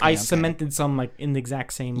some. I cemented some like in the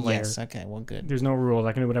exact same layer. Yes. Okay. Well, good. There's no rules.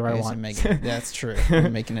 I can do whatever I want. That's true. We're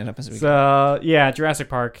making it up as we go. So yeah, Jurassic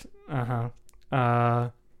Park.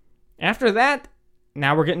 After that,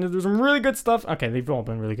 now we're getting into some really good stuff. Okay, they've all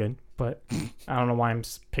been really good, but I don't know why I'm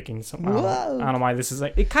picking some. I don't know why this is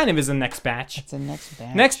like. It kind of is the next batch. It's the next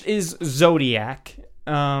batch. Next is Zodiac.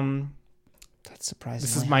 That's surprisingly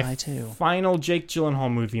This is my high too. final Jake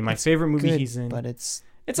Gyllenhaal movie. My favorite movie Good, he's in. but it's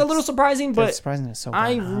a little surprising, but surprising it's so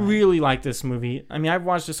I high. really like this movie. I mean, I've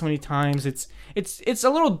watched it so many times. It's a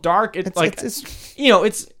little dark. It's It's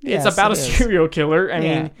it's about a it is. serial killer. I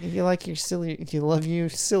mean, you like your silly, you love you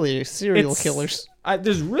silly serial It's- killers.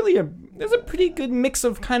 there's a pretty good mix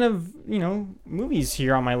of kind of movies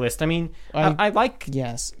here on my list. I mean, I like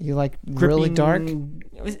Yes, you like really dark.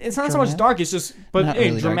 It's not so much dark. It's just Not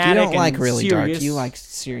really dramatic. dark. You don't like and really serious. dark. You like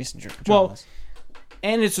serious dramas. Well,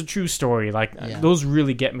 and it's a true story. Like Yeah. those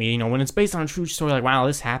really get me. When it's based on a true story, like wow,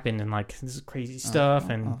 this happened and like this is crazy stuff.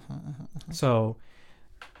 And so,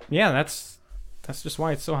 yeah, that's just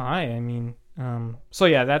why it's so high. I mean, so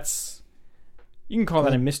yeah, that's you can call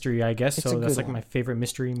that a mystery, I guess. It's a So that's good like one. my favorite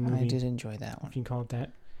mystery movie. I did enjoy that one. If you can call it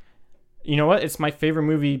that. You know what? It's my favorite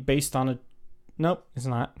movie based on a. Nope, it's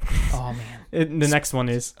not. Oh man. The next one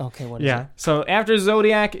is. Okay, what is Yeah. it? So after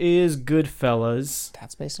Zodiac is Goodfellas.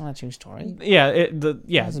 That's based on a true story. Yeah.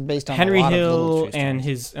 It's based on Henry a lot Hill of little true and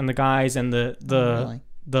stories. the guys and the Really?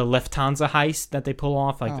 the Lufthansa heist that they pull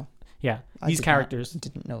off. Like, Oh, yeah, I these did characters.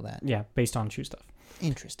 didn't know that. Yeah, based on true stuff.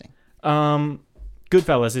 Interesting.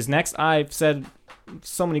 Goodfellas is next. I've said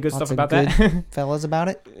so many good Lots stuff of about that. Fellas about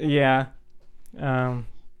it. Yeah.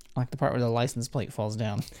 Like the part where the license plate falls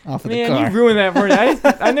down off of the Man, car. you ruined that for me.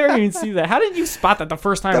 I never even see that. How did you spot that the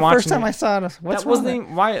first time The watching first time it? I saw it, what's That wrong wasn't with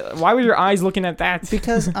even, why were your eyes looking at that?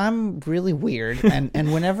 because I'm really weird,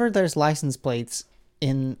 and whenever there's license plates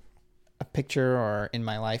in a picture or in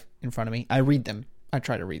my life in front of me, I read them. I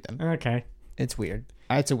try to read them. Okay. It's weird.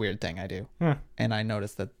 It's a weird thing I do. Huh. And I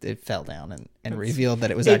noticed that it fell down and revealed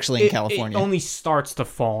that it was actually in California. It only starts to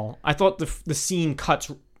fall. I thought the scene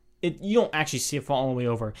cuts. You don't actually see it fall all the way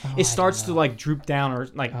over. It starts to like droop down or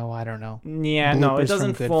like. Oh, I don't know. Yeah, no, it Bloopers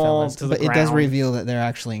doesn't from fall Goodfellas. to the but ground. it does reveal that they're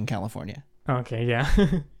actually in California. Okay, yeah,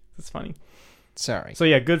 that's funny. Sorry. So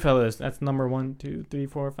yeah, Goodfellas. That's number 1, 2, 3,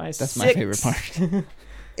 4, 5, That's 6. my favorite part.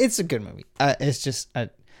 It's a good movie. It's just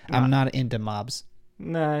I'm not into mobs.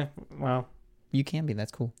 Nah, well, You can be.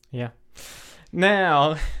 That's cool. yeah.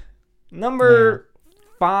 Now, number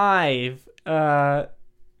 5.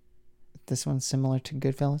 This one's similar to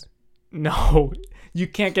Goodfellas. No, you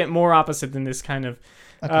can't get more opposite than this kind of.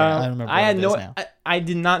 Okay, I remember. I had what it no. is now. I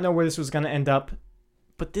did not know where this was going to end up,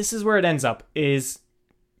 but this is where it ends up. Is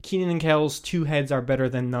Keenan and Kel's two heads are better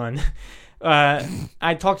than none.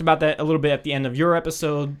 I talked about that a little bit at the end of your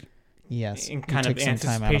episode. Yes, in you kind of took some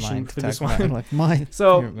time out of anticipation mine for to this talk about one. like my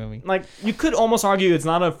So, favorite movie. like, you could almost argue it's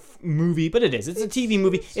not a movie, but it is. It's a TV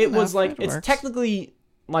movie. It was enough, like it it's works. technically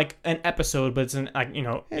like an episode, but it's an like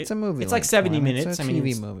It's a movie. It's like length 70 one. minutes. It's a I mean, TV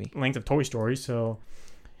it's movie. length of Toy Story, so.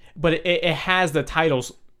 But it has the title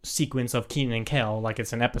sequence of Keenan and Kel, like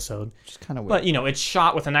it's an episode. Which is kind of weird. But it's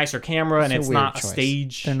shot with a nicer camera, and It's a it's weird not a choice.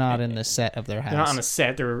 stage. They're not in the set of their house. They're not on a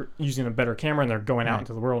set. They're using a better camera, and they're going out Right.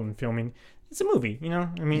 into the world and filming. It's a movie, I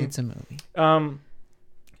mean, It's a movie.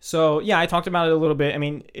 So yeah, I talked about it a little bit. I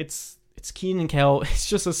mean, it's Keenan and Kel. It's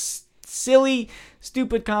just a silly,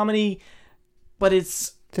 stupid comedy, but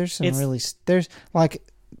it's There's there's like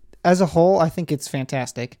as a whole, I think it's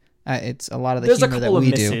fantastic. It's a lot of the there's a humor that couple of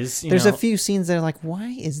we misses. do. There's a few scenes that are like, why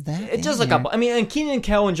is that? It's just in a couple. I mean, and Keenan and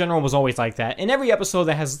Kel in general was always like that. In every episode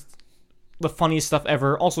that has the funniest stuff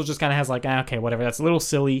ever, also just kind of has like, okay, whatever. That's a little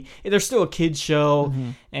silly. There's still a kids show,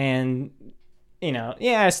 and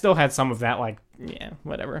I still had some of that. Like, yeah,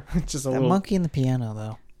 whatever. Just a That little monkey in the piano,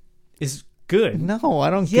 though. is good. No, I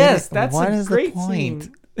don't Yes, get it. that's what a is great the point?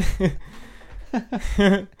 scene.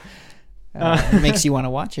 It makes you want to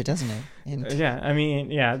watch it, doesn't it? And Yeah, I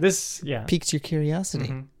mean, yeah, this, yeah. piques your curiosity.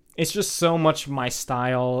 Mhm. It's just so much my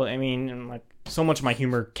style. I mean, and like so much of my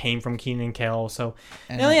humor came from Keenan and Kel. So,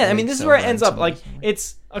 And yeah, I mean, this is where it over ends up. into Like, the humor.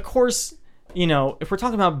 it's of course, if we're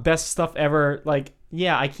talking about best stuff ever, like,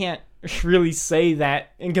 yeah, I can't really say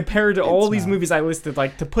that. And compared to all It's these not. movies I listed,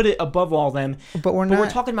 like to put it above all them. But we're But not. we're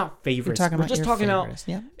talking about favorites. We're just your talking favorites.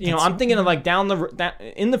 about. Yeah, I'm thinking of like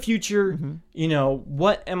in the future.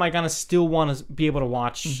 What am I gonna still want to be able to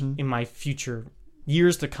watch in my future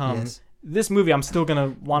years to come? Yes. This movie, I'm still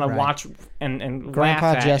gonna want Right. to watch and laugh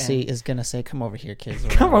Grandpa at. Jesse and is gonna say, "Come over here, kids. We're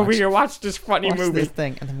come gonna over watch- here, watch this funny watch movie. this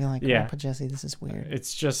thing," and then be like, Yeah. "Grandpa Jesse, this is weird."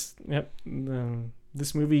 It's just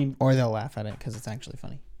this movie. Or they'll laugh at it because it's actually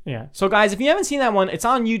funny. Yeah. So guys, if you haven't seen that one, it's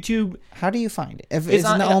on YouTube. How do you find it? If It's it's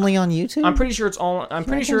on- only on YouTube, I'm pretty sure it's all. I'm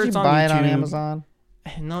pretty sure Can't it's you on buy YouTube. it on Amazon.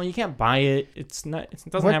 No, you can't buy it. It's not. It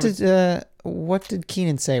doesn't have. What did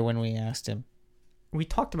Keenan say when we asked him? We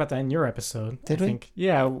talked about that in your episode. Did I we? think.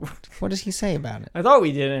 Yeah. What does he say about it? I thought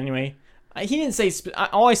we did anyway. He didn't say.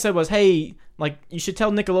 All I said was, "Hey, like you should tell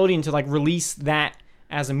Nickelodeon to like release that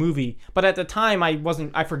as a movie. But at the time,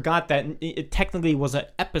 I forgot that it technically was an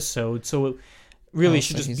episode, so it really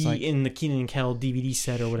should just be in the Kenan and Kel DVD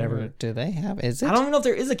set or whatever. Do they have? Is it? I don't even know if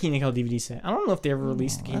there is a Kenan and Kel DVD set. I don't know if they ever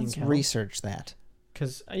released Kenan and Kel. Research that.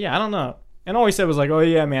 Because, I don't know. And all he said was like, oh,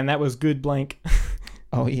 yeah, man, that was good blank.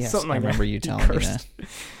 Oh, yes. Something like I remember that. you telling me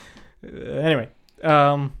that. Anyway.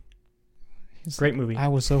 Great movie. I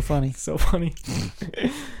was so funny. So funny.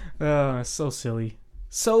 So silly.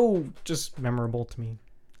 So just memorable to me.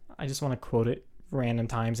 I just want to quote it random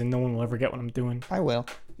times, and no one will ever get what I'm doing. I will.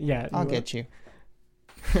 Yeah. I'll get you.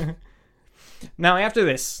 Now, after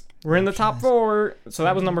this, we're in the top 4. So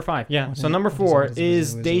that was number 5. Yeah. So number 4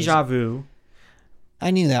 is Deja Vu.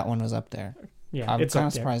 I knew that one was up there. Yeah, I'm it's kind up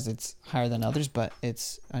of there. surprised it's higher than others, but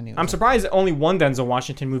I knew. I'm surprised that only one Denzel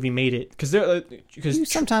Washington movie made it, because You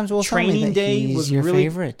sometimes will tell me Training that Day he's was your really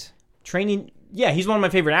favorite. Yeah, he's one of my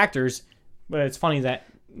favorite actors, but it's funny that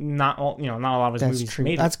not a lot of his That's movies true.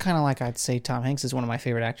 made That's it. kind of like I'd say Tom Hanks is one of my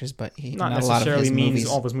favorite actors, but Not a lot of necessarily his means movies.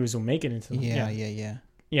 all of his movies will make it into them. Yeah.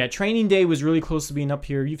 Yeah, Training Day was really close to being up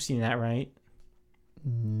here. You've seen that, right?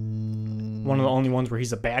 One of the only ones where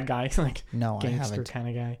he's a bad guy, like No, I gangster haven't. kind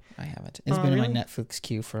of guy. I haven't. It's Oh, been in really? my Netflix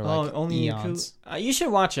queue for like only eons. you should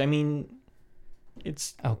watch it. I mean,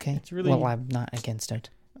 it's Okay. It's really- Well, I'm not against it.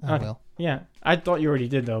 I Okay. will. yeah. I thought you already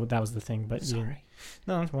did though. But that was the thing. But Sorry.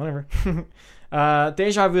 no, it's whatever.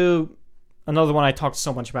 Deja Vu, another one I talked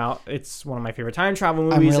so much about. It's one of my favorite time travel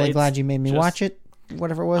movies. I'm really It's glad you made me just- watch it.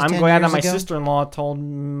 Whatever it was. I'm 10 glad that years my ago. sister-in-law told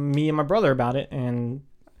me and my brother about it, and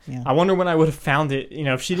Yeah. I wonder when I would have found it. You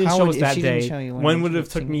know, if she didn't How show would- us if that she didn't day, show you, when when would would it you have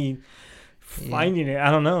took have me finding it? I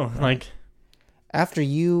don't know. Like, After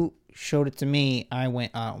you showed it to me, I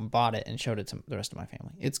went out and bought it and showed it to the rest of my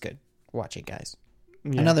family. It's good. Watch it, guys.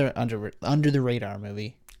 yeah. Another under the radar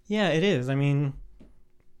movie. Yeah, it is. I mean,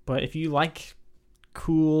 but if you like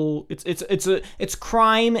cool, it's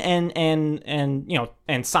crime and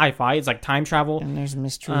sci-fi. It's like time travel. And there's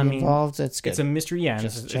mystery I mean, involved. That's good. It's a mystery. Yeah,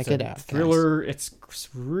 Just it's check a it out, guys. Thriller. It's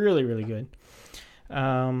really really good.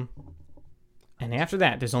 And after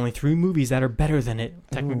that, there's only 3 movies that are better than it.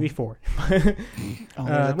 Technically 4. Only the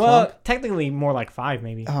Well, clump? technically more like 5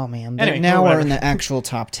 maybe. Oh man. Anyway, now whatever. we're in the actual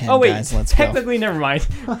top 10, Oh wait, guys. Let's go. technically never mind.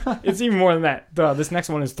 It's even more than that. Duh, this next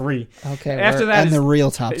one is 3. Okay. after we're that in is- the real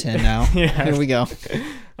top 10 now. Yeah. Here we go.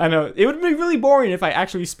 I know it would be really boring if I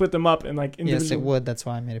actually split them up in like individual. Yes, it would. That's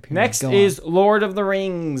why I made a pyramid. Next Go on. is Lord of the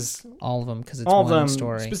Rings. all of them because it's All of one them.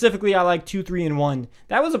 story. Specifically, I like 2, 3, and 1.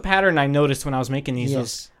 That was a pattern I noticed when I was making these.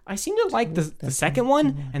 Yes. I seem to like the second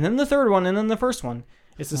one, and then the third one, and then the first one.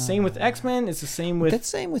 It's the same with X-Men. It's the same with That's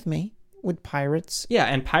same with me. With Pirates, yeah,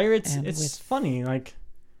 and Pirates. And It's with- funny, like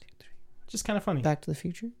just kind of funny. Back to the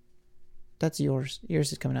Future. That's yours.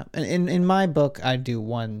 Yours is coming up. And in my book, I do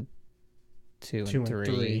 1, 2, 2 and 3. and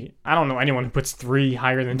 3. I don't know anyone who puts 3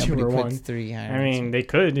 higher than 2 Nobody or puts 1. 3 higher. I mean, they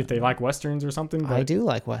could if they like westerns or something. But I do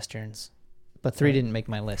like westerns, but 3 didn't make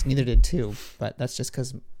my list. Neither did 2. But that's just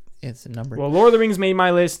because it's a number. Well, Lord of the Rings made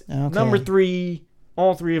my list. Okay. Number 3,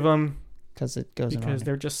 all 3 of them, because it goes in because order.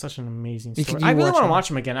 they're just such an amazing You story. can- I you really watch want to them. watch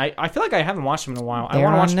them again. I feel like I haven't watched them in a while. I They're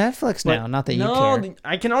want to on watch Netflix but now. Not that you no, care.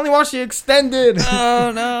 I can only watch the extended.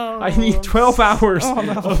 Oh no! I need 12 hours Oh,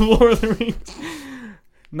 no. of Lord of the Rings.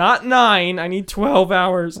 Not 9. I need 12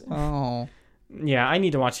 hours. Oh Yeah, I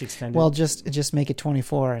need to watch the extended. well, just make it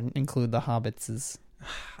 24 and include the Hobbits.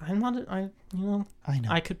 I'm not. I I know.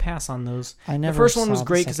 I could pass on those. I never. The first one saw was the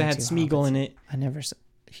great because it had second 2 Smeagol Hobbits. in it. I never.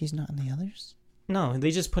 He's not in the others. No, they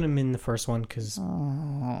just put him in the first one because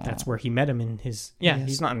Oh. that's where he met him in his. Yeah, Yes.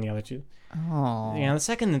 he's not in the other 2. Oh. Yeah, the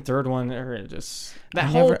second and third one are just that I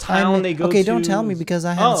whole never- town they go to. Okay, don't tell me because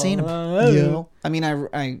I haven't seen him. Yeah. I mean,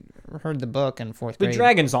 I heard the book in 4th The grade.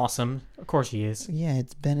 dragon's awesome. Of course he is. Yeah,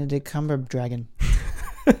 it's Benedict Cumberdragon.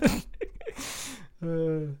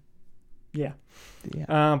 Yeah.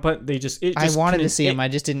 Yeah. But they just. I wanted to see him. I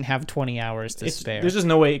just didn't have 20 hours to spare. There's just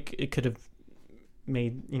no way it could have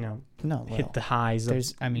made no, well, hit the highs. Of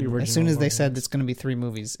there's. I mean, the as soon as they original said it's going to be 3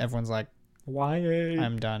 movies, everyone's like, why?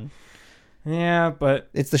 "I'm done." Yeah, but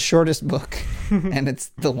It's the shortest book, and it's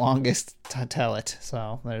the longest to tell it.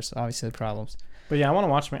 So there's obviously problems. yeah, I want to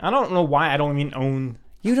watch them. I don't know why I don't even own.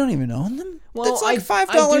 You don't even own them? Well, That's like I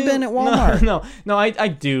 $5 do- bin at Walmart. No, I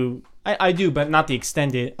do. I do, but not the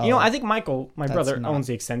extended. Oh. I think Michael, my That's brother, not- owns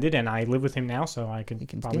the extended, and I live with him now, so I You could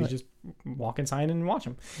can probably steal it. just walk inside and watch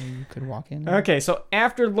him. You could walk in. Okay, so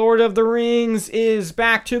after Lord of the Rings is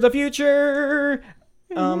Back to the Future.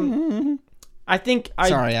 I think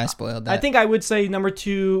Sorry, I spoiled that. I think I would say number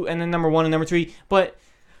 2 and then number 1 and number 3, but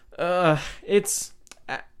it's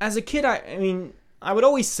as a kid I mean I would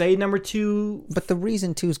always say number 2. But the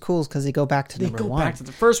reason 2 is cool is because they go back to number 1. They go back to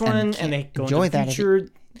the first one, And and they go enjoy into the that future.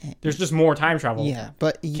 There's just more time travel. Yeah,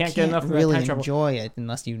 but you Can't get enough of that really time travel. enjoy it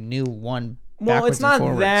unless you knew one. Well, it's backwards and not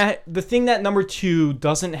forwards. that. The thing that number 2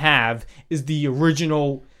 doesn't have is the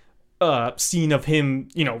original scene of him,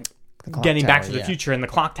 The clock getting back tower, to the yeah. future and the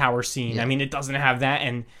clock tower scene. Yeah. I mean, it doesn't have that,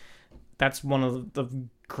 and that's one of the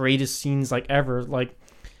greatest scenes ever.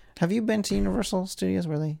 Have you been to Universal Studios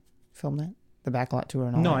where they filmed that? The backlot tour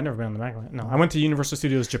and all No, that? I've never been on the back. No, I went to Universal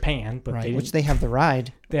Studios Japan, but Right, they which didn't. they have the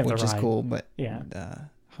ride, They have the which is ride. cool, but Yeah.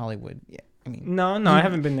 Hollywood, yeah. I mean, No, I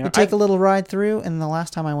haven't been there. you take a little ride through, and the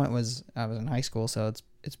last time I went I was in high school, so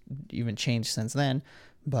it's even changed since then.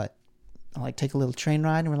 But I take a little train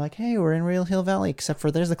ride, and we're like, hey, we're in Real Hill Valley, except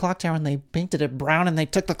for there's the clock tower, and they painted it brown, and they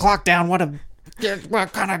took the clock down. What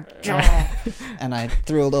kind of and I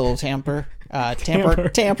threw a little tamper.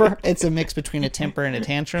 It's a mix between a temper and a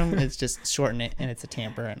tantrum. It's just shorten it, and it's a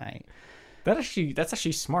tamper, and that's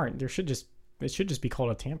actually smart. It should just be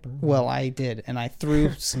called a tamper. Well, I did, and I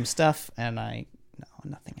threw some stuff, and nothing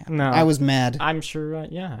happened. No. I was mad. I'm sure.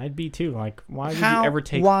 I'd be too. Why would How? you ever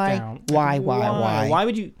take Why? down? Why? Why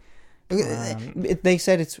would you? They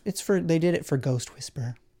said it's for. They did it for Ghost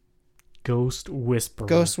Whisperer. Ghost Whisperer.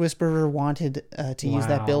 Ghost Whisperer wanted to use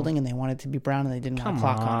that Wow. building, and they wanted it to be brown, and they didn't want Come a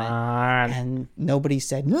clock on on. it. And nobody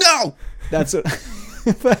said no. That's what.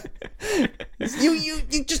 But you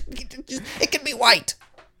just it can be white.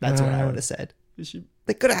 That's what I would have said.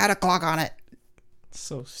 They could have had a clock on it.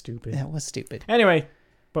 So stupid. That was stupid. Anyway,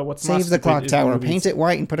 but what's not Save the stupid clock is tower. movies. Paint it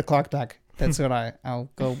white and put a clock back. That's what I'll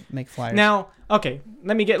go make flyers. Now, okay,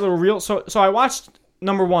 let me get a little real. So I watched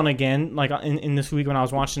number 1 again, in this week when I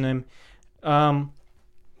was watching them.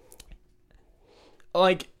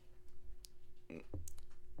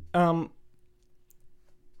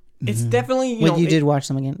 It's definitely you did watch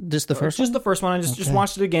them again. Just the first. just the first one. I just Okay.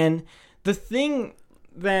 watched it again. The thing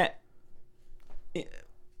that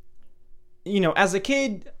as a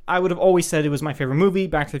kid, I would have always said it was my favorite movie,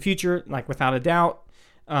 Back to the Future, without a doubt.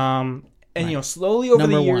 And slowly over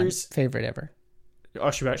Number the one years, favorite ever oh,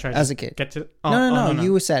 should I as a kid. get to? No.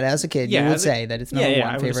 You said as a kid, you would as a- say that it's number I one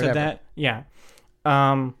would have favorite said ever. that. Yeah.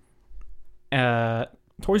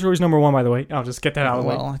 Toy Story's number 1, by the way. I'll just get that out of the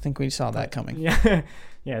way. Well, I think we saw that coming. Yeah,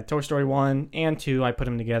 yeah. Toy Story 1 and 2, I put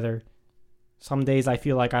them together. Some days I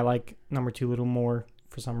feel like I like number 2 a little more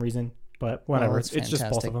for some reason, but whatever. Well, it's just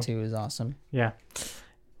both of them. 2 is awesome. Yeah.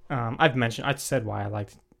 I said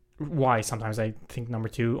why sometimes I think number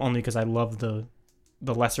 2, only because I love the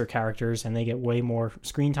lesser characters and they get way more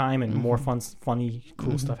screen time and more funny,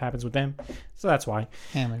 cool stuff happens with them. So that's why.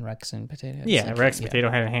 Ham and Rex and Potato Head. Yeah, Rex, Potato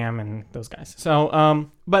Head, and Ham, and those guys. So,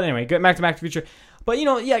 but anyway, get back to the Future. But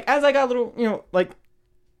as I got a little,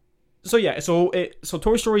 so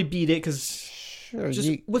Toy Story beat it because Sure, just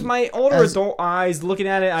with my older adult eyes looking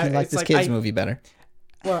at it, I like this kids movie better.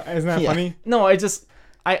 Well, isn't that Yeah. funny? No,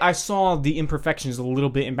 I saw the imperfections a little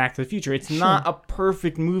bit in Back to the Future. It's not a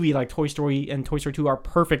perfect movie like Toy Story and Toy Story 2 are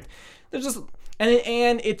perfect. They're just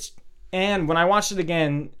and when I watched it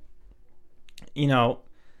again,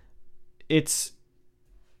 it's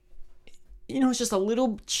just a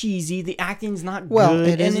little cheesy. The acting's not Well, good.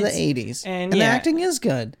 it is and the it's- 80s. and the yeah. acting is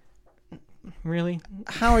good. Really?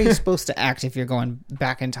 How are you supposed to act if you're going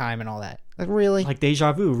back in time and all that? Really? Like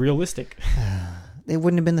deja vu, realistic. It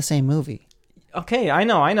wouldn't have been the same movie. Okay, I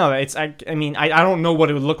know. It's I don't know what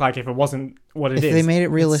it would look like if it wasn't what it If is. they made it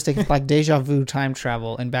realistic, like deja vu time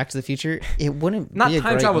travel and Back to the Future, it wouldn't Not be a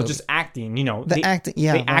time great travel, movie. just acting. The acting,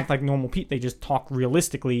 yeah. They act like normal people. They just talk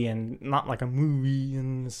realistically and not like a movie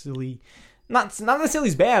and silly. Not that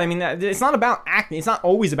silly's bad. I mean, it's not about acting. It's not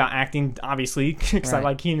always about acting, obviously, because I Right.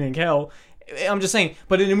 like Keenan and Kel. I'm just saying,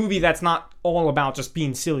 but in a movie that's not all about just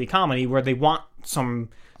being silly comedy, where they want some,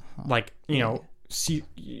 I don't know,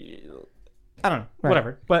 Right.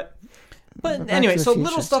 whatever. But Back anyway, to the so Future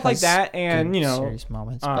little stuff like has that, and good serious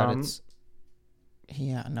moments, but it's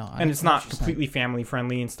and it's not completely family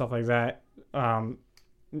friendly and stuff like that.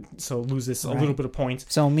 So loses a little bit of points.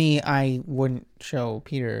 So me, I wouldn't show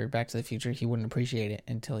Peter Back to the Future. He wouldn't appreciate it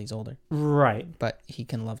until he's older. Right. But he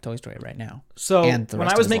can love Toy Story right now. So And the when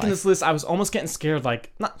rest I of was his making life. this list, I was almost getting scared.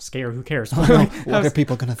 Like, not scared. Who cares? What are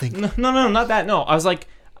people gonna think? No, not that. No, I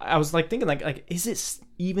was thinking like, is it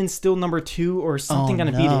even still number 2 or something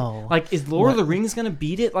gonna beat no. it? Like, is Lord of the Rings gonna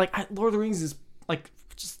beat it? Like, Lord of the Rings is like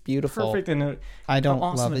just Beautiful. perfect and I don't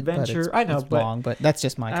awesome love it, adventure. but it's, I know, it's but long. But that's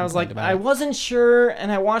just my. I was like, about I it. wasn't sure,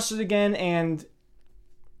 and I watched it again, and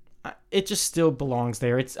it just still belongs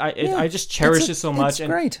there. I just cherish it so much. It's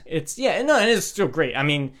and great. It's and it is still great. I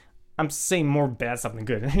mean, I'm saying more bad stuff than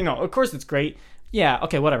good. You know, of course it's great. Yeah,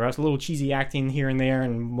 okay, whatever. It's a little cheesy acting here and there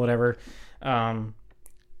and whatever.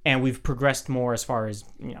 And we've progressed more as far as,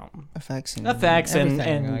 you know, effects and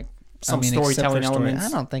and like, some storytelling elements. I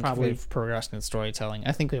don't think probably. we've progressed in storytelling.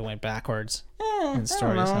 I think we went backwards I in don't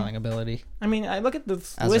storytelling know. ability. I mean, I look at the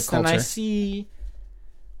a list and I culture. see,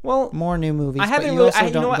 well, More new movies. I haven't but you really, also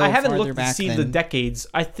you don't know what? go I haven't farther looked to back see than, the decades.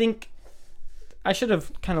 I think I should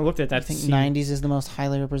have kind of looked at that. I to think see. 90s is the most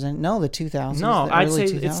highly represented. No, the 2000s. No, the I'd early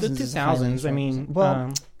say it's the 2000s is highly 2000s. I mean, represented.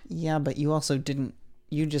 Well, yeah, but you also didn't.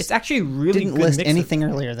 You just it's actually really didn't good list mix of- anything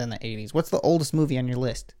earlier than the 80s. What's the oldest movie on your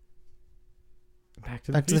list? Back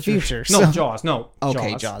to Back to the Future. No, So- Jaws. No,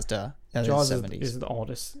 Okay, Jaws, duh. That Jaws is is, 70s. is the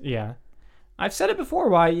oldest. Yeah, I've said it before.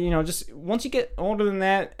 Why, you know, just once you get older than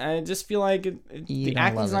that, I just feel like the don't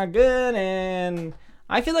acting's love it. not good, and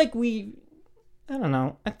I feel like I don't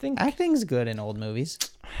know. I think Acting's good in old movies.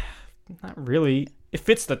 not really. It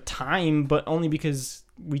fits the time, but only because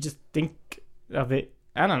we just think of it.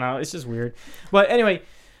 I don't know. It's just weird. But anyway,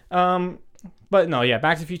 but no, yeah.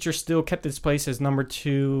 Back to the Future still kept its place as number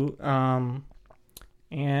 2.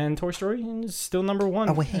 And Toy Story is still number 1.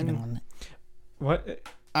 Oh, wait, hang And- on. What?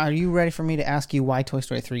 Are you ready for me to ask you why Toy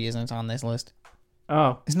Story 3 isn't on this list?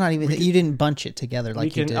 Oh, It's not even. You didn't bunch it together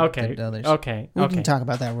like you did okay, the others. okay, We okay. can talk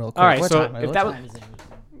about that real quick. All right, What so time- if what that was- time is it?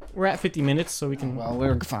 We're at 50 minutes, so we can. Well,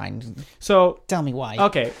 we're fine. So Tell me why.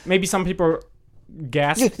 okay, maybe some people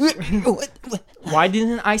gasp. Why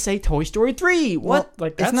didn't I say Toy Story 3? What? Well,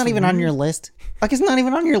 Like it's that's not even on weird. your list. Like, it's not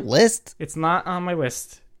even on your list. It's not on my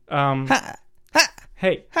list. Ha, ha.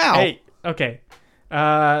 Hey. How? Hey. Okay.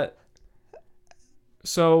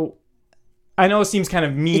 So I know it seems kind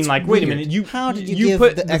of mean. It's like, wait a weird. minute, How did you give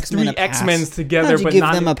put the X-Men three a pass? X-Men's together, How'd you but give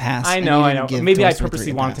not them a pass I and know, you I didn't know. give Maybe Toy I Story 3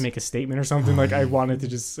 purposely a wanted pass? to make a statement or something. Like I wanted to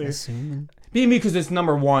just say Assuming. maybe because it's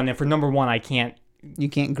number 1, and for number 1 I can't. You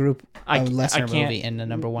can't group I a lesser can't- movie in the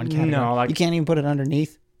number 1 category. No, like- you can't even put it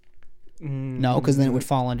underneath. No, because then it would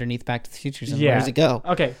fall underneath Back to the Future. And where does it go?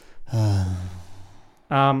 Okay.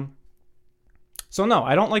 So no,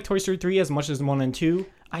 I don't like Toy Story 3 as much as 1 and 2.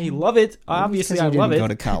 I love it. Obviously, Because I you love didn't it. Go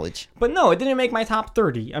to college. But no, it didn't make my top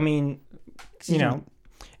 30. I mean, you know,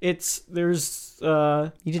 there's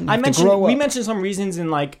You didn't. I Have mentioned to grow we up. mentioned some reasons in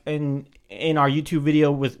our YouTube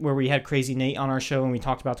video where we had Crazy Nate on our show and we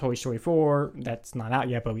talked about Toy Story 4. That's not out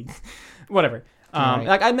yet, but we whatever. Right.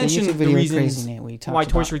 Like I The mentioned YouTube the video with reasons Crazy Nate, we talked why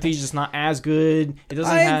Toy about Story 3 is just not as good. It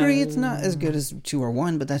doesn't. I have, agree, it's not as good as 2 or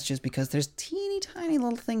 1, but that's just because there's teeny tiny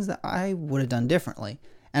little things that I would have done differently,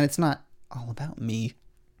 and it's not all about me.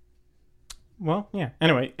 Well, yeah.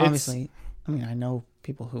 Anyway, it's, Obviously, I mean, I know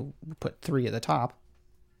people who put 3 at the top,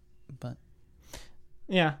 but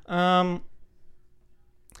yeah.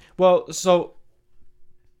 Well, so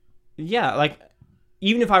yeah, like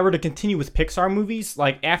even if I were to continue with Pixar movies,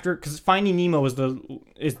 like after because Finding Nemo is the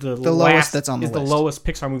lowest that's on the is list. the lowest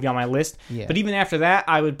Pixar movie on my list. Yeah. But even after that,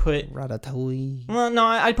 I would put Ratatouille. well, no,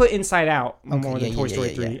 I'd put Inside Out more Okay, than yeah, Toy yeah, Story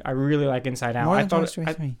yeah, 3. yeah. I really like Inside Out. More I than thought Toy Story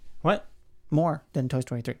I- 3. what? More than Toy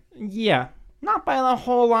Story 3. Yeah, not by a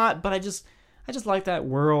whole lot, but I just like that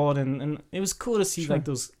world, and it was cool to see like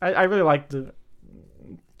those. I really liked the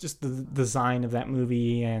design of that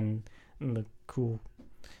movie and the cool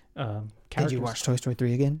characters. Did you watch Toy Story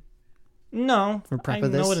 3 again? No, For prep I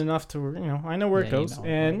of this? know it enough to I know where it Yeah, you goes, know.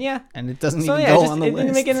 and yeah. And it doesn't So even yeah, go it on the it list.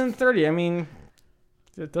 didn't make it in 30. I mean,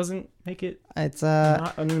 it doesn't make it It's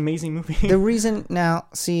not an amazing movie. the reason now.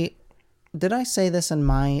 See, did I say this in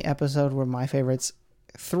my episode where my favorites?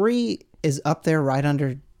 3 is up there right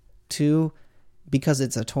under 2 because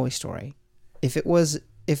it's a Toy Story.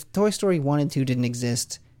 If Toy Story 1 and 2 didn't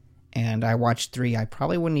exist and I watched 3, I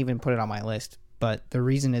probably wouldn't even put it on my list. But the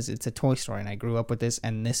reason is it's a Toy Story and I grew up with this,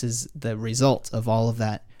 and this is the result of all of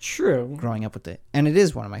that True. growing up with it. And it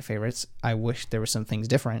is one of my favorites. I wish there were some things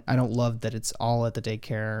different. I don't love that it's all at the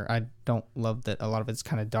daycare. I don't love that a lot of it's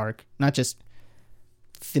kind of dark. Not just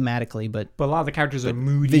thematically, but But a lot of the characters are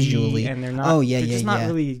moody visually. and they're not. Oh, yeah, they're yeah, just not yeah.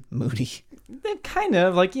 really. moody. They're kind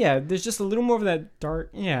of like there's just a little more of that dark.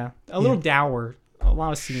 Yeah, a little dour. A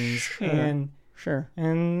lot of scenes Sure.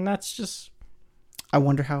 and that's just. I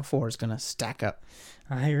wonder how 4 is going to stack up.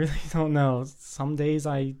 I really don't know. Some days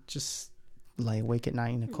I just Lay awake at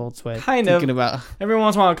night in a cold sweat. Kind of. thinking about, every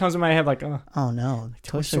once in a while it comes to my head like, oh, oh no,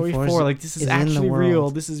 Toy Story 4, like this is in the actually real.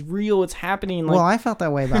 world. This is real. It's happening. Like, Well, I felt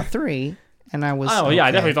that way about 3, and I was. oh yeah, I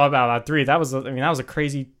okay. definitely thought about 3. That was that was a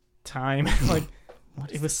crazy time. Like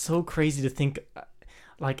it was so crazy to think,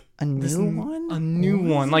 like A new one? a new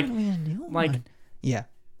What one, is like gonna be a new like- one? Yeah.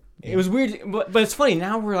 it was weird. But it's funny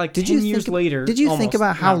now we're like Did 10 you years think, later. Did you think almost,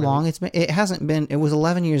 about how not really. long it's been? It hasn't been. It was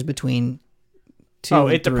 11 years between 2 Oh,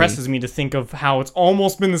 and it 3. depresses me to think of how it's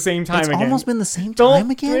almost been the same time It's again. almost been the same Don't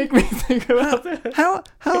time again. make me think about that. How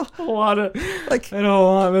I don't want like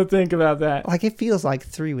to think about that. like it feels like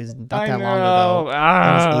 3 was not I that know. long ago.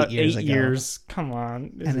 Ah, It was 8 years ago. years. Come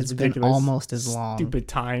on. This And is it's ridiculous. been almost as long. Stupid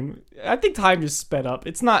time. I think time just sped up.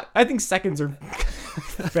 It's not. I think seconds are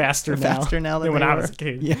faster now than when they I were. was a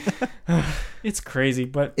kid. Yeah. It's crazy,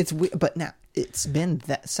 but But now it's been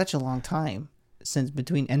such a long time since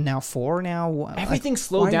between and now 4 now. everything like,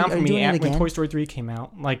 slowed why down are for you me doing it when again? Toy Story 3 came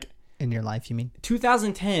out. Like In your life, you mean?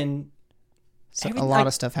 2010. So a Everything- lot like,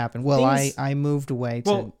 of stuff happened. Well, things- I moved away to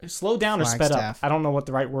Well, slow down or sped up. Flagstaff. I don't know what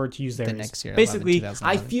the right word to use there The is. next year, Basically, 11,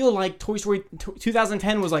 I 2011. feel like Toy Story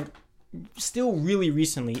 2010 was like still really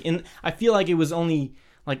recently, and I feel like it was only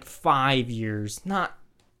like 5 years, not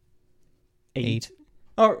 8. 8.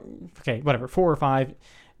 Or okay, whatever, 4 or 5.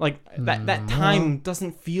 Like that time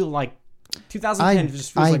doesn't feel like 2010.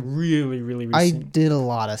 Just feels like really, really I recent. did a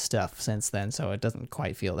lot of stuff since then, so it doesn't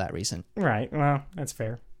quite feel that recent. Right. Well, that's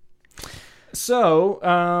fair. So,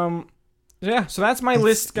 yeah. So that's my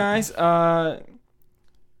list, guys.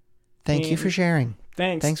 Thank you for sharing.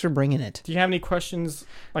 Thanks. Thanks for bringing it. Do you have any questions,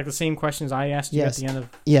 like the same questions I asked you Yes. at the end of?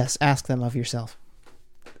 Yes, ask them of yourself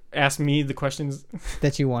Ask me the questions.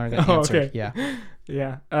 that you wanted to Oh, answer. okay. Yeah,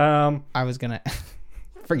 Yeah. I was gonna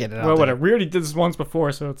forget it. Well, whatever. We already did this once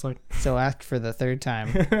before, so it's like. So ask for the third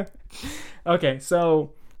time. Okay,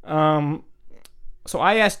 so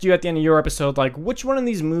I asked you at the end of your episode, like, which one of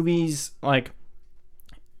these movies, like,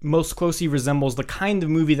 most closely resembles the kind of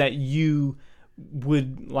movie that you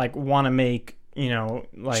would like want to make. You know,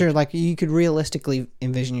 like Sure, like you could realistically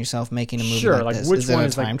envision yourself making a movie Sure, like like, this. which Is it one a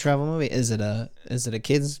is, like- time travel movie? Is it a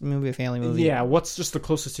kids movie, a family movie? Yeah, what's just the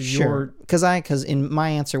closest to Sure. your? Because in my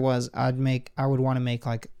answer was I would want to make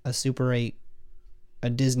like a Super 8, a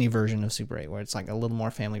Disney version of Super 8, where it's like a little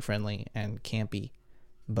more family friendly and campy,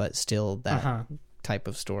 but still that type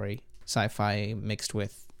of story, sci-fi mixed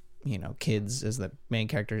with kids as the main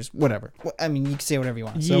characters, whatever. I mean, you can say whatever you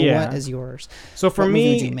want. So Yeah. what is yours? So for What movie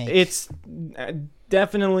would me, you make? it's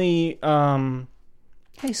definitely.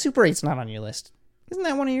 Hey, Super 8's not on your list. Isn't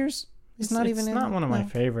that one of yours? It's not even. It's not one of my no.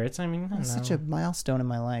 favorites. I mean, I don't It's know. such a milestone in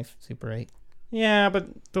my life, Super 8. Yeah, but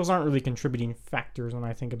those aren't really contributing factors when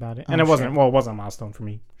I think about it. Oh, And it wasn't. sure. Well, it wasn't a milestone for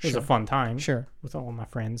me. It was Sure. a fun time Sure, with all of my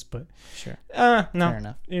friends, but sure. no, Fair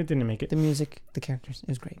enough. it didn't make it. The music, the characters, it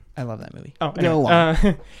was great. I love that movie. Oh, Go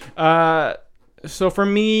anyway, on. So for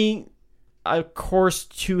me, of course,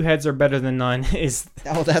 two heads are better than none. Is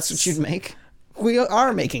Oh, that's what you'd make? We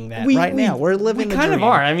are making that we now. We're living We the kind dream. of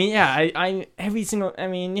are. I mean, yeah. I every single. I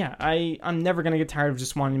mean, yeah. I'm never gonna get tired of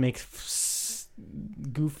just wanting to make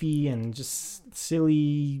goofy and just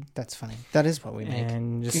silly That's funny. That is what we make.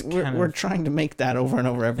 and just We're trying to make that over and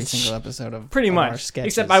over every single episode of pretty of our much.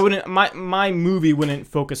 sketches. Except I wouldn't. My movie wouldn't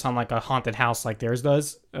focus on like a haunted house like theirs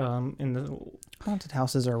does. In the Haunted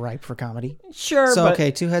houses are ripe for comedy. sure, So but okay,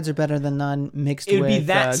 two heads are better than none. Mixed it would with be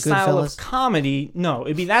that style of Goodfellas. comedy. No,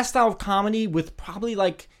 it'd be that style of comedy with probably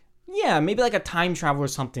like maybe like a time travel or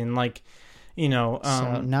something like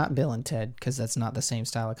So not Bill and Ted, because that's not the same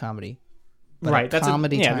style of comedy. But right. a That's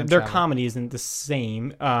comedy. yeah. time Their travel. comedy isn't the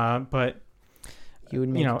same. But You would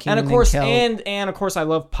make and Kenan of course, Kel. and of course, I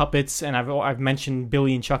love puppets, and I've mentioned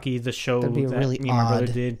Billy and Chucky, the show That'd be a that really me and my brother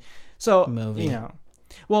odd did. So movie.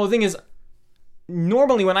 well, the thing is,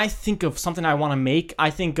 normally when I think of something I want to make, I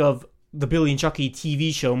think of the Billy and Chucky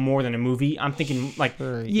TV show more than a movie. I'm thinking like,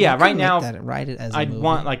 Sure, you yeah, can right make now, that, write it as a I'd movie.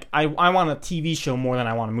 want like I want a TV show more than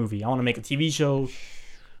I want a movie. I want to make a TV show,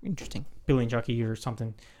 Interesting. Billy and Chucky or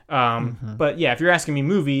something. Mm-hmm. But yeah, if you're asking me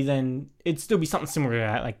movie, then it'd still be something similar to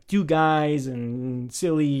that, like Two Guys and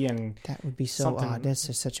Silly and That would be so Something- odd. That's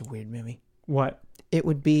just such a weird movie. what It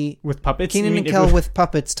would be with puppets. Kenan You and mean Kel it with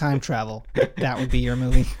puppets time travel. That would be your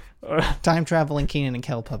movie. would- Time traveling Kenan and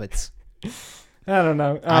Kel puppets. I don't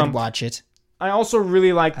know. I'd watch it. I also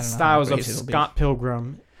really like I don't know how styles of great it'll be. Scott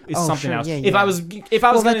Pilgrim. Is Oh, something sure, else. yeah, If I yeah. was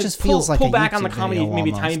Well, gonna that just feels like pull a back on the YouTube comedy video maybe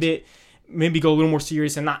a tiny almost. bit, maybe go a little more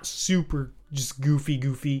serious and not super just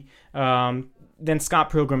goofy. Then Scott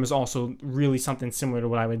Pilgrim is also really something similar to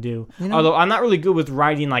what I would do. Although I'm not really good with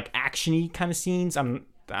writing like actiony kind of scenes.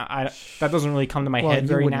 That doesn't really come to my Well, head you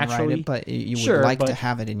very wouldn't naturally. write it, but you would Sure, like but- to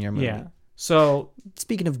have it in your movie. Yeah. So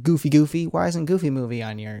Speaking of Goofy, why isn't Goofy movie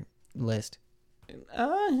on your list?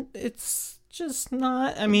 it's just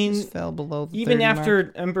not. I mean, Just fell below the even 30 after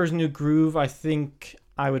mark. Emperor's New Groove, I think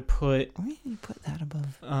I would put. Why did you put that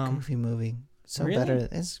above Um, Goofy movie? So really? better.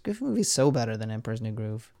 Goofy movie's so better than Emperor's New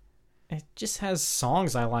Groove. It just has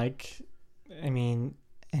songs I like. I mean,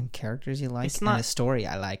 and characters you like, It's and not- a story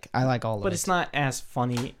I like. I like all of But it. it's not as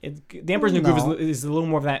funny. The Emperor's New Groove No. is a little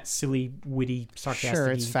more of that silly, witty, sarcastic.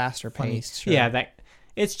 Sure, it's faster funny. paced. Sure. Yeah, that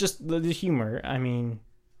it's just the humor. I mean,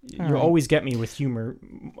 All you right. always get me with humor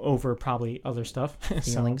over probably other stuff.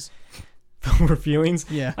 Feelings. Over feelings.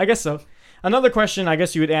 Yeah. I guess so. Another question I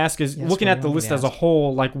guess you would ask is, Yes, looking what at do the you want me list to as a ask?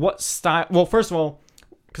 whole, like what style? Well, first of all,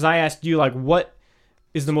 because I asked you, like, what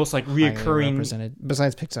is the most like Highly reoccurring? represented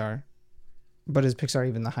besides Pixar. But is Pixar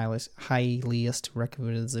even the highest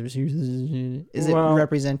represented? Is it Well,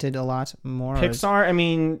 represented a lot more? or is- Pixar. I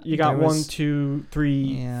mean, you got There was- 1, 2, 3,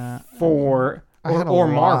 Yeah. 4, I had a or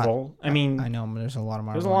lot. Marvel. I mean, I know there's a lot of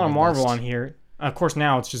Marvel. there's a lot of on my Marvel list. on here. Of course,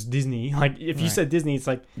 now it's just Disney. Like, if you Right. said Disney, it's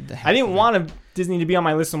like The heck I didn't of it. want Disney to be on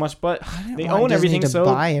my list so much, but I didn't they want own Disney everything, to so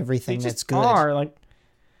buy they everything just that's good. are. Like,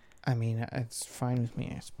 I mean, it's fine with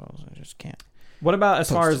me. I suppose I just can't. what about as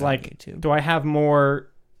far post as it on like, YouTube. do I have more?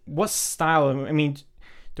 What style? I mean,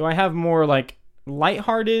 do I have more like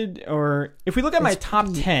lighthearted, or if we look at my It's top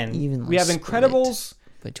pretty 10, evenly we have split Incredibles,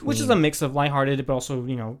 Between which is a mix of lighthearted, but also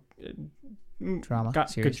drama, got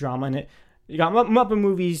series. good drama in it. You got Muppet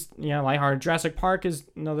movies, yeah, lighthearted. Jurassic Park is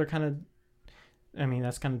another kind of, I mean,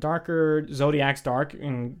 that's kind of darker. Zodiac's dark,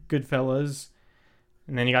 and Goodfellas,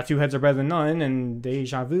 and then you got Two Heads Are Better Than None, and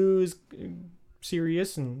Deja Vu's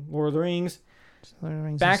serious, and Lord of the Rings.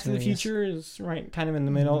 Back to the Future is right, kind of in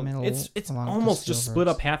the middle. It's along with almost the just split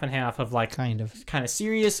Silvers. up half and half of like kind of. kind of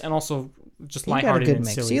serious and also just You got a lighthearted good and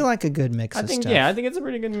mix. silly. You like a good mix. I of think stuff. yeah, I think it's a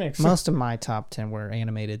pretty good mix. Most of my top 10 were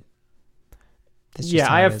animated. That's just Yeah,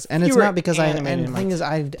 how I it have is. And it's fewer not because animated and in the my thing is,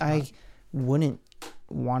 I wouldn't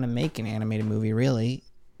want to make an animated movie really,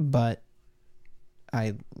 but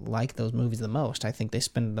I like those movies the most. I think they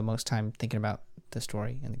spend the most time thinking about the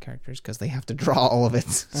story and the characters because they have to draw all of it.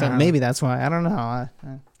 So Uh-huh. maybe that's why. I don't know.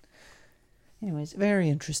 Anyways, very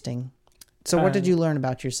interesting. So what did you learn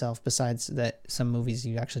about yourself besides that some movies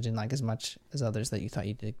you actually didn't like as much as others that you thought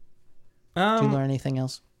you did? Did you learn anything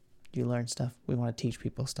else? Did you learn stuff? We want to teach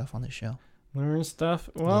people stuff on this show. learn stuff.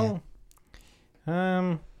 Well,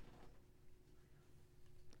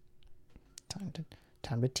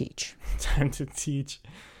 Time to teach. time to teach.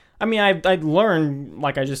 I mean, I learned,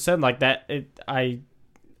 like I just said, like that. I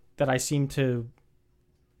seem to,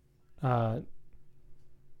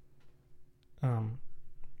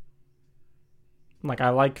 like I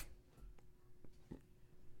like.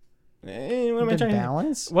 What am I Good trying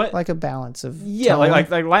balance? to? What? Like a balance of Yeah, tone? like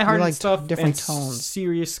lighthearted like stuff, different and tones.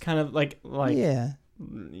 serious kind of like yeah,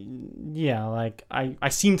 yeah, like I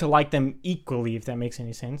seem to like them equally, if that makes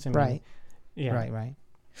any sense. I mean, right, Yeah. right.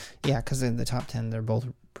 Yeah, because in the top 10, they're both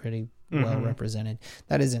pretty well Mhm. represented.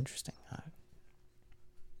 That is interesting.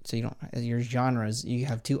 So you don't your genres. You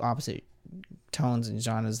have two opposite tones and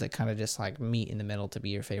genres that kind of just like meet in the middle to be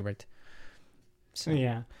your favorite. So,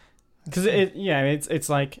 Yeah. that's Because cool. it's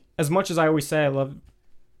like, as much as I always say I love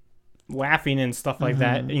laughing and stuff like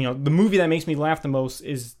that, Mhm. you know, the movie that makes me laugh the most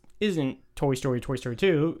isn't Toy Story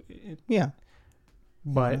 2, Yeah.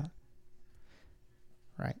 but Yeah.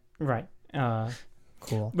 Right. right.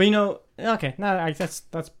 Cool. But you know, okay, no, that's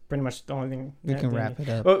pretty much the only thing. We can wrap it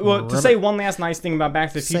up. Well, to say one last nice thing about Back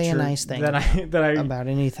to the Say a Future, nice thing that I about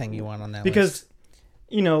anything you want on that list. because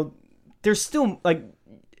you know, there's still like,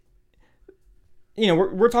 you know,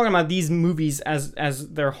 we're talking about these movies as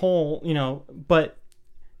their whole, you know, but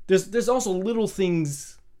there's also little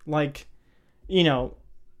things like, you know,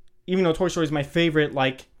 even though Toy Story is my favorite,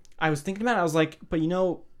 like I was thinking about it, I was like, but you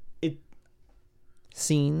know,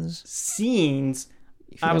 scenes.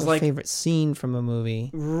 If I I was was like, favorite scene from a movie.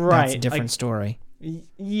 right, That's a different like, story.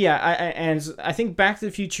 yeah, and I think Back to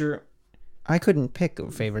the Future. I couldn't pick a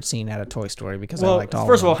favorite scene out of Toy Story because I Well, liked all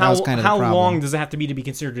first of all, them. That was kind of the how problem. long does it have to be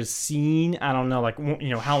to a scene? I don't know, like, you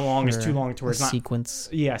know, how long is Or too long to where a it's not sequence?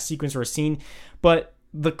 a sequence or a scene. But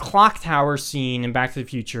the clock tower scene in Back to the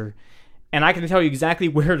Future, and I can tell you exactly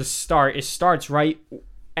where to start. It starts right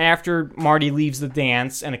after Marty leaves the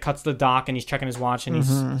dance, and it cuts to the dock, and he's checking his watch, and he's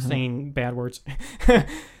saying bad words.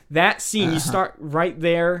 That scene, you start right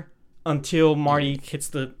there until Marty hits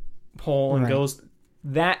the pole and Right. goes.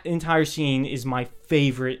 That entire scene is my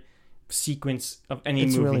favorite sequence of any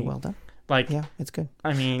It's movie. really well done. Like, Yeah, it's good.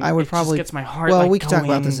 I mean, I would it probably just gets my heart. Well, like, we can talk about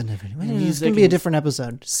going. this in a minute. It's music going to be a and- different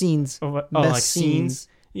episode. Scenes. Best Best like scenes.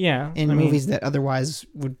 Yeah, in I mean, movies that otherwise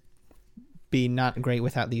would be not great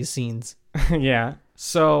without these scenes. yeah.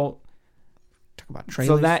 So Talk about trailers.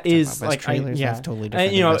 So that talk is about best like, trailers. yeah, That's totally different.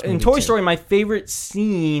 and, you than know, best in movie Toy too. Story, my favorite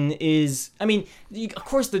scene is, I mean, of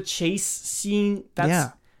course, the chase scene. That's,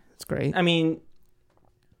 yeah, it's great. I mean,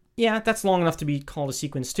 yeah, that's long enough to be called a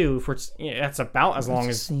sequence too. For that's about as long That's a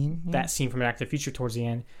as scene, yeah. that scene from Back to the Future towards the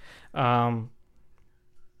end.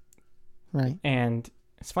 Right. And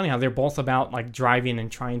it's funny how they're both about like driving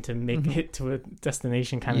and trying to make it to a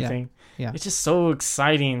destination kind of thing. Yeah. It's just so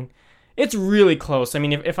exciting. It's really close. I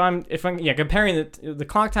mean, if I'm comparing the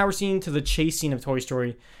clock tower scene to the chase scene of Toy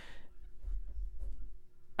Story,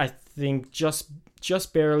 I think just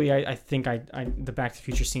barely. I think the Back to the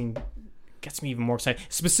Future scene gets me even more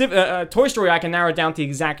excited. Toy Story, I can narrow it down to the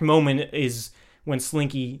exact moment is when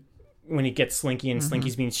he gets Slinky and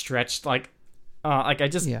Slinky's being stretched. I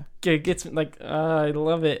just it gets like I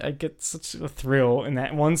love it. I get such a thrill in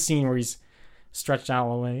that one scene where he's stretched out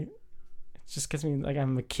all the way. It just gets me like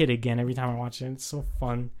I'm a kid again every time I watch it. It's so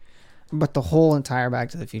fun. But the whole entire Back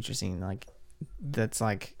to the Future scene, like, that's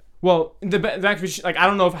like, well, the Back to the Future, like I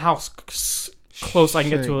don't know how close I can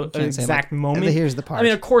get to an exact moment. Here's the part. I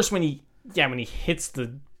mean, of course, when he hits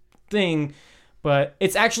the thing, but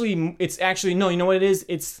it's actually no. You know what it is?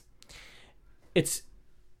 It's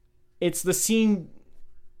the scene,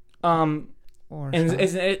 and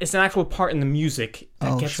it's an actual part in the music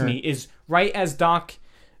that gets me. Is right as Doc,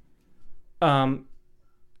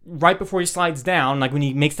 right before he slides down, like when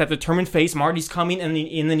he makes that determined face, Marty's coming, and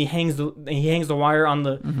then he hangs the wire on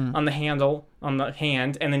the handle on the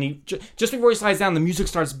hand, and then he just before he slides down, the music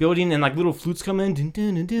starts building, and like little flutes come in, dun,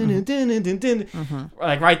 dun, dun, dun, dun, dun, dun, dun.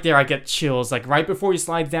 Like right there, I get chills. Like right before he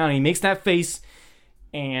slides down, and he makes that face.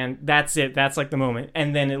 And that's it. That's like the moment,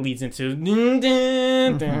 and then it leads into.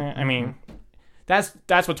 I mean,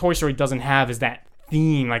 that's what Toy Story doesn't have is that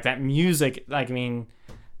theme, like that music. Like I mean,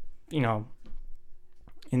 you know,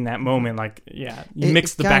 in that moment, like you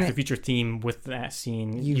mix the Back to the Future theme with that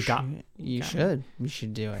scene. You should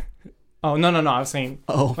do it. Oh no! I was saying.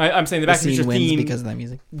 Oh, I'm saying the Back to the Future theme because of that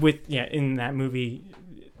music. In that movie.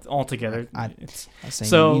 Altogether, I was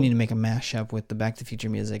saying you need to make a mashup with the Back to the Future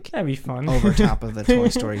music. That'd be fun. Over top of the Toy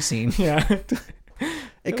Story scene. Yeah,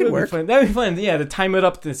 it could work. That'd be fun. Yeah, to time it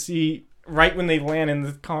up to see right when they land in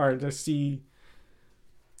the car to see.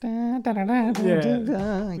 Catches.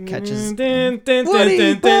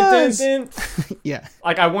 Yeah.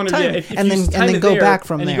 Like I wanted to, if and then go back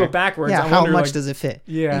from there. And you go backwards. Yeah. How much does it fit?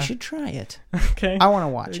 Yeah. You should try it. Okay. I want to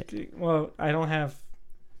watch it. Well, I don't have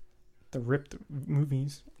the ripped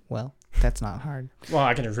movies. Well, that's not hard. Well,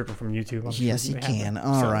 I can just rip it from YouTube. Yes, you can.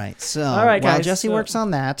 All right. So, while Jesse works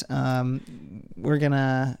on that, we're going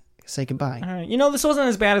to say goodbye. All right. You know, this wasn't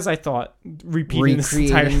as bad as I thought, recreating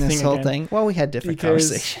this whole thing. Well, we had different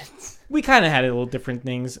conversations. We kind of had little different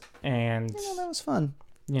things, and... that was fun.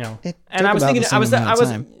 You know. And I was thinking...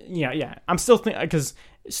 I'm still thinking... Because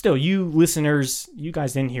still, you listeners, you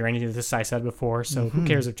guys didn't hear any of this I said before, so who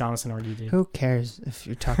cares if Jonathan already did? Who cares if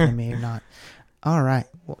you're talking to me or not? All right.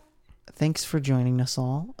 Well, thanks for joining us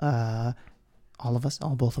all.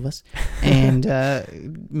 Both of us. And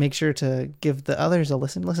make sure to give the others a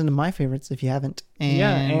listen. Listen to my favorites if you haven't.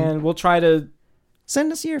 And we'll try to...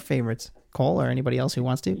 Send us your favorites. Cole or anybody else who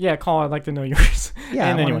wants to. Yeah, Cole, I'd like to know yours. Yeah,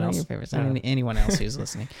 and I anyone want to know else. your favorites. Anyone else who's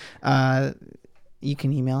listening. You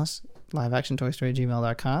can email us,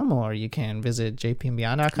 liveactiontoystory@gmail.com, or you can visit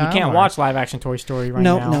jpandbeyond.com. You can't watch Live Action Toy Story right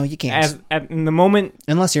now. No, you can't. In the moment...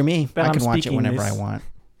 Unless you're me. I can watch it whenever I want.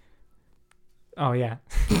 Oh, yeah.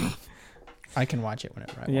 I can watch it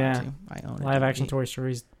whenever I want to. I own it. Live Action Toy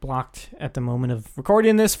Story is blocked at the moment of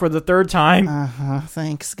recording this for the third time.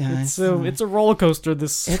 Thanks, guys. It's a roller coaster.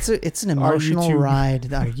 It's an emotional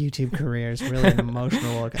ride. Our YouTube career is really an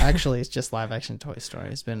emotional roller coaster. Actually, it's just Live Action Toy Story.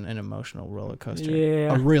 It's been an emotional roller coaster.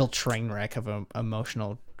 Yeah. A real train wreck of an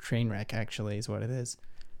emotional train wreck, actually, is what it is.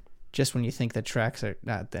 Just when you think the tracks are...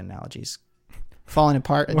 the analogies falling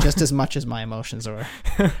apart just as much as my emotions are.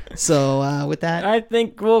 So with that, I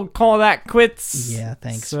think we'll call that quits. Yeah,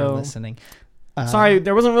 thanks for listening. Sorry,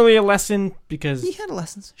 there wasn't really a lesson because you had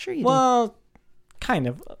lessons. Sure, you did. Well, kind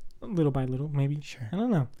of, little by little, maybe. Sure. I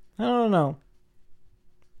don't know.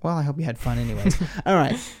 Well, I hope you had fun, anyways. All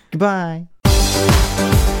right. Goodbye.